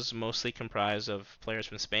team was mostly comprised of players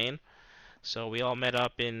from Spain. So we all met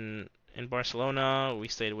up in Barcelona. We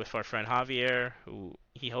stayed with our friend Javier, who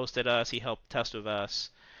he hosted us. He helped test with us,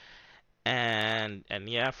 and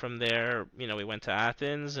yeah, from there, we went to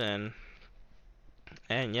Athens, and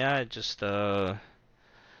yeah, it just it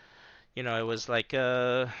was like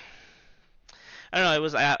I don't know. It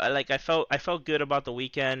was like I felt good about the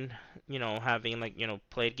weekend. Having like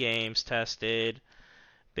played games, tested,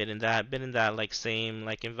 been in that like same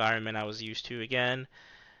like environment I was used to again.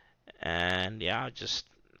 And yeah, just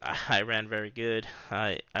I ran very good.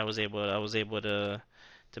 I was able to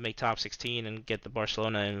make top 16 and get the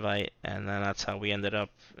Barcelona invite, and then that's how we ended up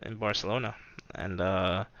in Barcelona. And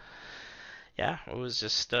yeah, it was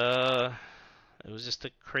just a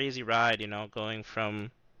crazy ride, going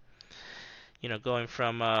from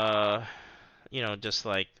just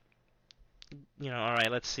like all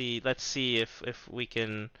right, let's see if we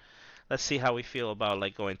can, let's see how we feel about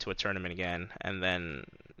like going to a tournament again, and then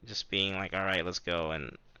just being like, all right, let's go,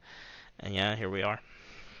 and yeah, here we are.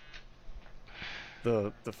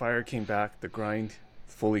 The fire came back, the grind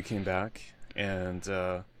fully came back, and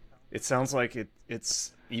it sounds like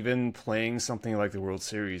it's even playing something like the World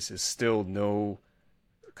Series is still no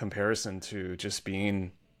comparison to just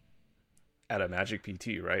being at a Magic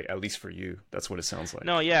PT, right? At least for you, that's what it sounds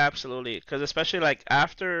No, like. yeah, absolutely. Because especially like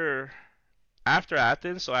after, after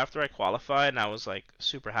Athens, so after I qualified, and I was like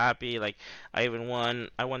super happy. Like I won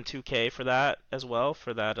 2K for that as well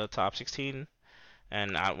for that top 16.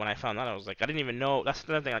 And when I found out, I was like, I didn't even know. That's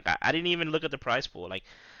another thing. Like I didn't even look at the prize pool. Like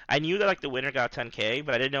I knew that like the winner got 10K,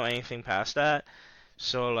 but I didn't know anything past that.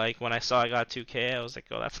 So like when I saw I got 2K, I was like,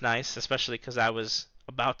 oh, that's nice, especially because I was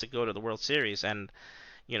about to go to the World Series, and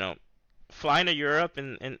you know, flying to Europe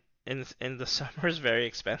in the summer is very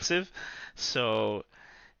expensive. So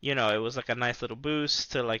it was like a nice little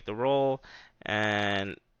boost to like the role,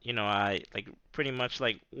 and I like pretty much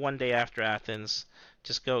like one day after Athens,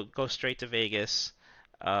 just go straight to Vegas.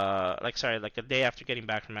 Like sorry, like a day after getting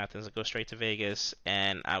back from Athens, I go straight to Vegas,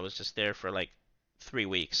 and I was just there for like 3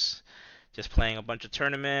 weeks, just playing a bunch of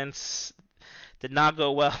tournaments. Did not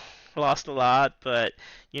go well, lost a lot, but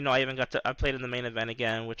I played in the main event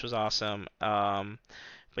again, which was awesome.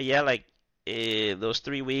 But yeah, like those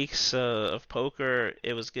 3 weeks of poker,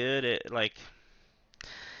 it was good.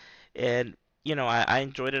 And I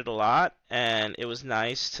enjoyed it a lot, and it was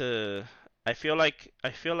nice to. I feel like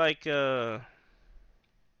because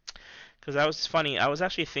I was funny. I was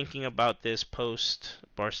actually thinking about this post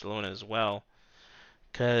Barcelona as well,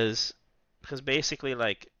 because basically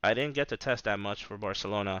like I didn't get to test that much for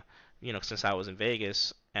Barcelona, since I was in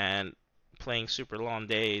Vegas and playing super long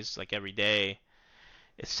days like every day.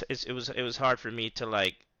 It was hard for me to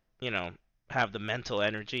like you know have the mental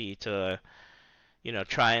energy to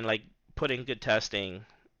try and like put in good testing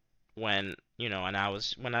when and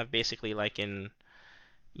I've basically like in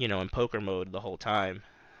poker mode the whole time.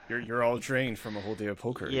 You're all drained from a whole day of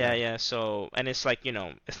poker. Yeah, Yeah. yeah. So, and it's like,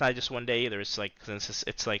 it's not just one day either. It's like, since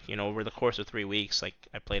it's like, over the course of 3 weeks, like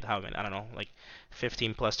I played how many, I don't know, like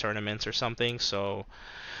 15 plus tournaments or something. So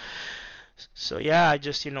yeah, I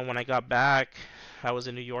just, when I got back, I was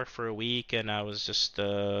in New York for a week, and I was just,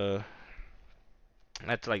 I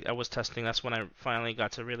was testing. That's when I finally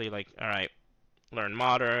got to really like, all right, learn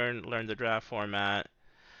modern, learn the draft format,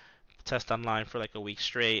 test online for like a week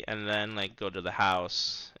straight, and then like go to the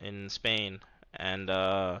house in Spain, and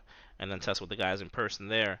uh and then test with the guys in person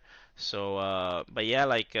there. So but yeah,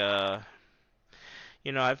 like I've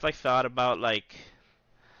like thought about like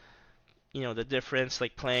the difference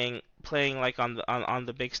like playing like on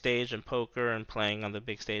the big stage in poker and playing on the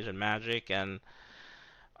big stage in Magic. And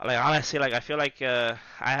like honestly, like I feel like I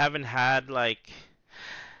haven't had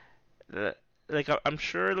uh, I'm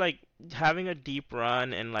sure like having a deep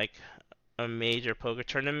run in like a major poker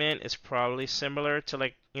tournament is probably similar to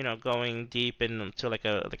like going deep into like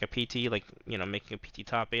a PT, like making a PT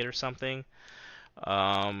top 8 or something.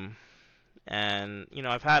 Um, and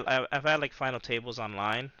I've had like final tables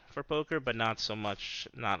online for poker, but not so much.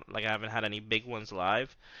 Not like I haven't had any big ones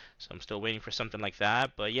live, so I'm still waiting for something like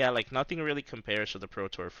that. But yeah, like nothing really compares to the Pro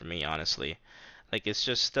Tour for me, honestly. Like it's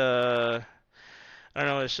just I don't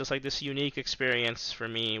know, it's just like this unique experience for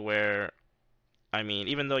me where I mean,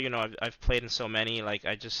 even though I've played in so many, like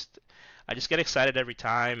I just get excited every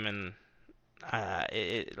time, and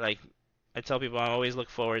like I tell people, I always look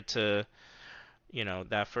forward to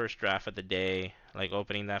that first draft of the day, like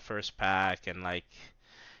opening that first pack, and like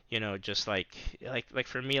just like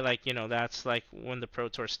for me, like that's like when the Pro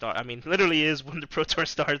Tour start. I mean, literally is when the Pro Tour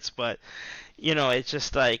starts, but it's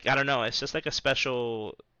just like I don't know, it's just like a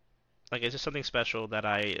special, like it's just something special that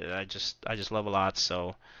I just love a lot.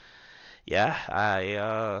 So yeah,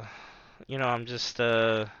 I'm just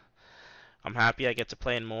I'm happy I get to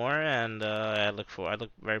play in more, and I look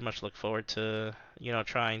very much look forward to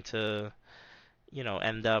trying to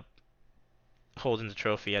end up holding the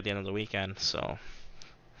trophy at the end of the weekend. So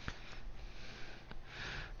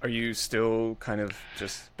Are you still kind of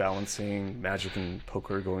just balancing Magic and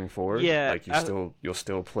poker going forward? yeah, Like you'll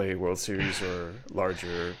still play World Series or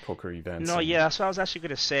larger poker events no, and yeah. So I was actually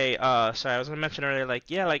gonna say, sorry, I was gonna mention earlier, like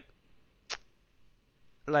yeah,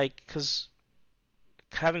 cause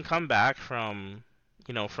having come back from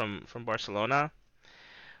from Barcelona,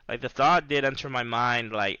 like the thought did enter my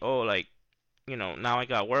mind, like oh, like now I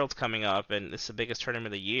got Worlds coming up, and it's the biggest tournament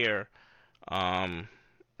of the year. Um,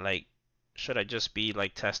 like, should I just be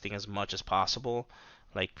like testing as much as possible?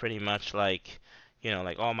 Like, pretty much like,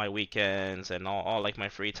 like all my weekends and all like my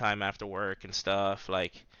free time after work and stuff.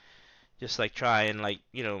 Like, just like try and like,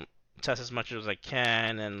 test as much as I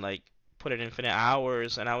can and like put in infinite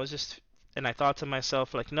hours. And I thought to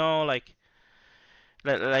myself, like, no, like,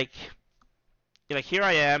 like here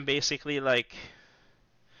I am basically like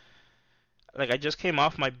I just came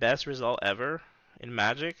off my best result ever in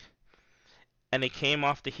Magic, and it came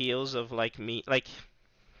off the heels of like me like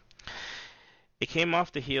it came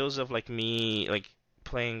off the heels of like me like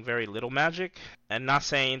playing very little Magic, and not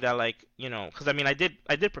saying that like because I mean I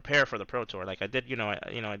did prepare for the Pro Tour. Like I did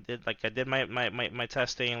I did my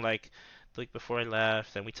testing the week before I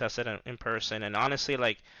left, and we tested in person. And honestly,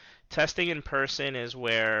 like testing in person is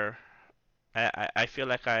where I feel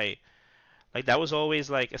like that was always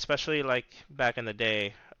like, especially like back in the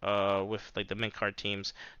day with like the mint card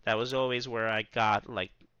teams, that was always where I got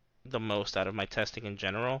like the most out of my testing in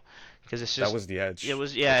general, because it's That just was the it edge,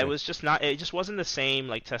 was I yeah it think. was just not, it just wasn't the same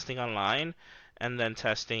like testing online and then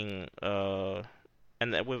testing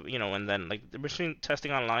and then with and then like between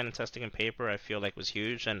testing online and testing in paper, I feel like was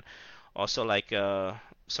huge. And also like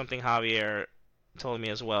something Javier told me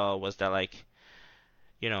as well was that like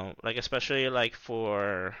like especially like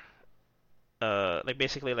for like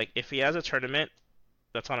basically like if he has a tournament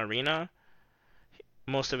that's on Arena,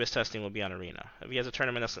 most of his testing will be on Arena. If he has a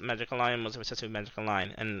tournament that's Magic Online, most of his testing will be Magic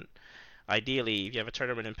Online. And ideally, if you have a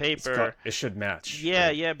tournament in paper, It should match, yeah,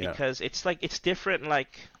 right? yeah, Yeah. because it's like it's different.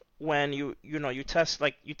 Like when you test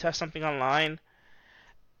something online,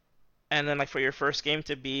 and then like for your first game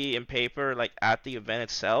to be in paper, like at the event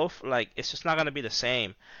itself, like it's just not gonna be the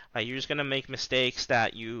same. Like you're just gonna make mistakes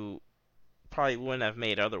that you probably wouldn't have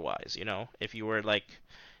made otherwise, if you were like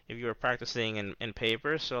if you were practicing in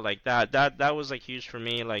paper. So like that was like huge for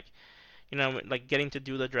me, like like getting to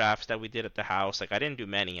do the drafts that we did at the house. Like I didn't do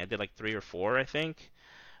many. I did like 3 or 4, I think.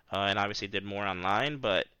 And obviously did more online,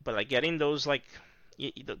 but like getting those like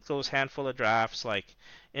those handful of drafts like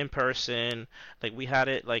in person, like we had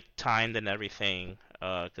it like timed and everything.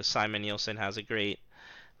 Because Simon Nielsen has a great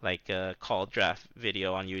like call draft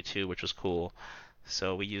video on YouTube, which was cool.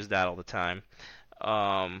 So we use that all the time.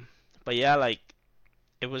 But yeah, like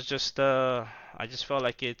it was just I just felt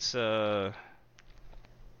like it's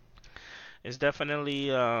definitely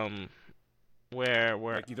where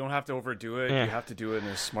Like you don't have to overdo it. yeah. You have to do it in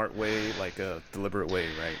a smart way, like a deliberate way,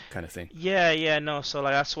 right? Kind of thing. Yeah, no. So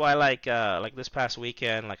like that's why like this past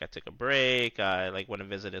weekend, like I took a break. I like went and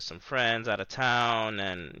visited some friends out of town,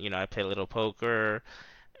 and I played a little poker.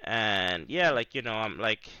 And yeah, like I'm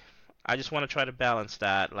like I just want to try to balance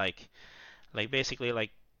that, like basically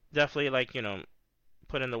like definitely like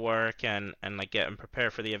put in the work and like get and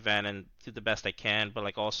prepare for the event and do the best I can, but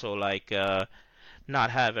like also like not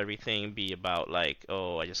have everything be about like,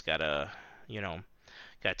 oh, I just you know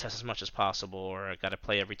gotta test as much as possible, or I gotta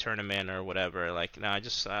play every tournament or whatever. Like no, I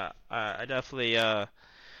just I definitely I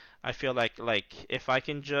feel like if I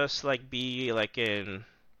can just like be like in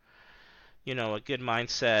a good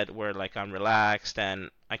mindset where like I'm relaxed and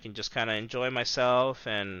I can just kind of enjoy myself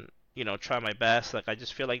and try my best, like I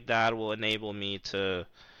just feel like that will enable me to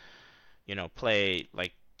play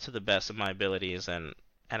like to the best of my abilities. And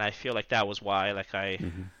I feel like that was why like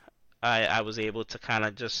Hmm. I was able to kind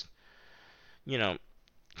of just you know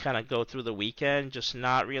kind of go through the weekend just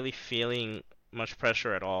not really feeling much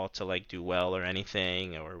pressure at all to like do well or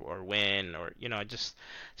anything or win, or I just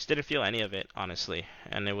didn't feel any of it, honestly.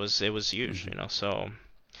 And it was huge, Hmm. so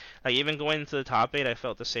like even going into the top 8, I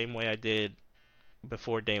felt the same way I did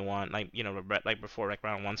before day one, like like before like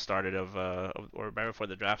round one started or right before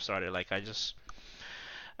the draft started. Like I just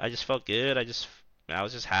felt good. I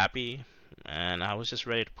was just happy, and I was just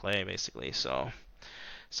ready to play basically. So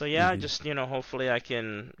yeah, Hmm. just hopefully I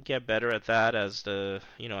can get better at that as the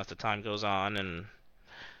time goes on, and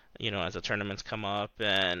as the tournaments come up.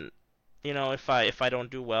 And if I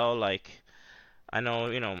don't do well, like I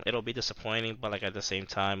know it'll be disappointing, but like at the same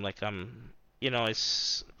time, like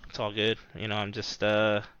it's all good. I'm just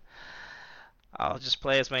I'll just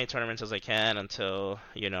play as many tournaments as I can until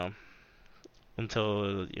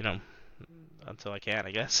until I can,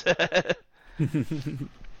 I guess.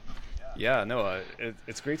 Yeah, no,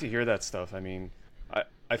 it's great to hear that stuff. I mean,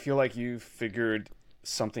 I feel like you figured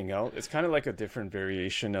something out. It's kind of like a different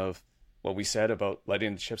variation of what we said about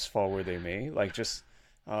letting the chips fall where they may. Like just,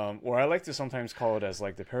 or I like to sometimes call it as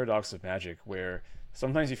like the paradox of magic, where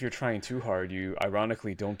sometimes if you're trying too hard, you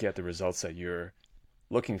ironically don't get the results that you're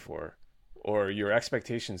looking for, or your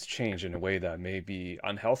expectations change in a way that may be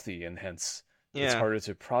unhealthy, and hence it's Yeah. harder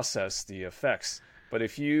to process the effects. But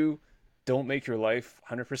if you don't make your life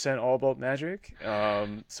 100% all about magic,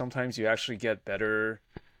 sometimes you actually get better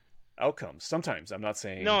outcomes. Sometimes, I'm not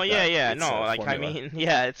No, saying yeah, that yeah, it's no, a like I formula. mean,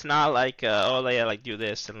 yeah, it's not like oh yeah, like do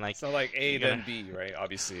this and like It's not like A you're gonna then B, right?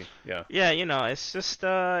 Obviously, yeah. yeah, it's just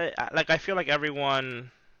like I feel like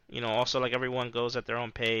everyone, also like everyone goes at their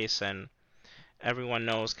own pace, and everyone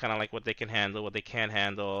knows kind of like what they can handle, what they can't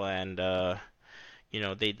handle. And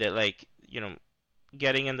they like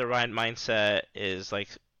getting in the right mindset is like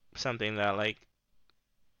something that like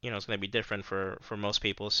it's gonna be different for most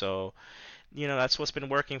people. So that's what's been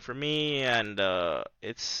working for me, and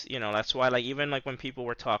it's that's why, like, even like when people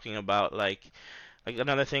were talking about like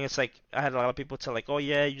another thing, it's like I had a lot of people tell like, oh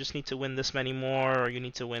yeah, you just need to win this many more, or you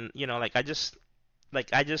need to win, like I just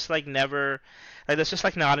like never, like that's just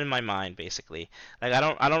like not in my mind basically. Like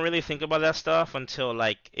I don't really think about that stuff until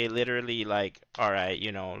like it literally like, all right,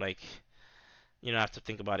 like I have to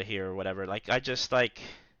think about it here or whatever. Like I just like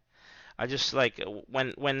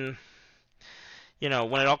when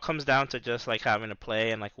it all comes down to just like having to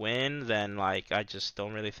play and like win, then like I just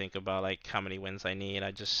don't really think about like how many wins I need.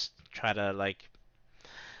 I just try to like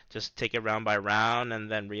just take it round by round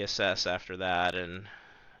and then reassess after that, and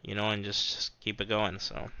just keep it going.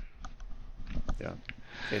 So Yeah.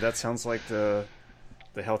 Hey, that sounds like the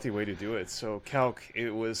healthy way to do it. So, Calc,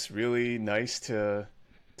 it was really nice to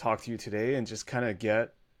talk to you today and just kind of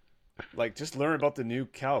get like just learn about the new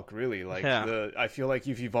Calc, really. Like yeah. I feel like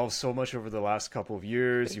you've evolved so much over the last couple of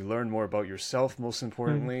years. You learned more about yourself, most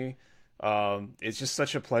importantly. It's just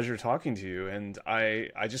such a pleasure talking to you, and I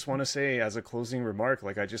just want to say as a closing remark,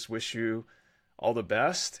 like I just wish you all the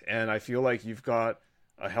best, and I feel like you've got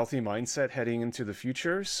a healthy mindset heading into the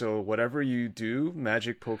future. So whatever you do,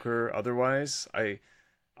 magic, poker, otherwise, I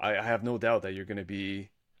have no doubt that you're gonna be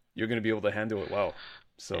able to handle it well.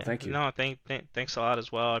 So Yeah. thank you. No, thanks a lot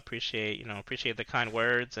as well. I appreciate the kind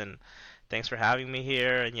words, and thanks for having me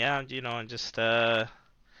here. And yeah, and just I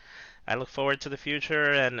look forward to the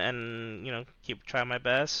future, and keep trying my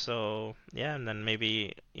best. So yeah, and then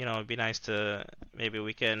maybe it'd be nice to maybe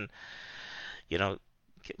we can you know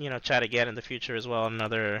chat again in the future as well on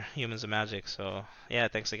another Humans of Magic. So yeah,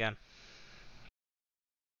 thanks again.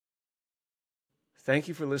 Thank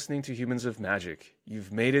you for listening to Humans of Magic.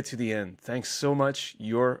 You've made it to the end. Thanks so much.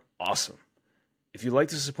 You're awesome. If you'd like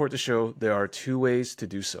to support the show, there are two ways to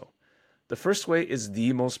do so. The first way is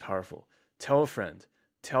the most powerful. Tell a friend.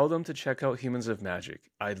 Tell them to check out Humans of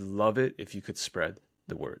Magic. I'd love it if you could spread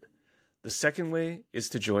the word. The second way is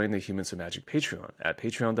to join the Humans of Magic Patreon at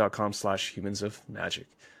patreon.com/humansofmagic.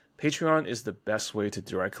 Patreon is the best way to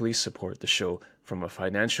directly support the show from a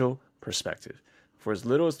financial perspective. For as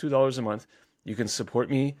little as $2 a month, you can support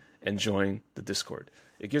me and join the Discord.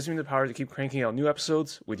 It gives me the power to keep cranking out new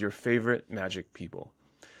episodes with your favorite magic people.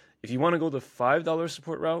 If you want to go the $5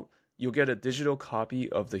 support route, you'll get a digital copy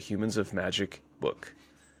of the Humans of Magic book.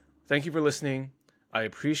 Thank you for listening. I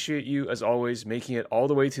appreciate you, as always, making it all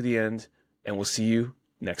the way to the end, and we'll see you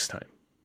next time.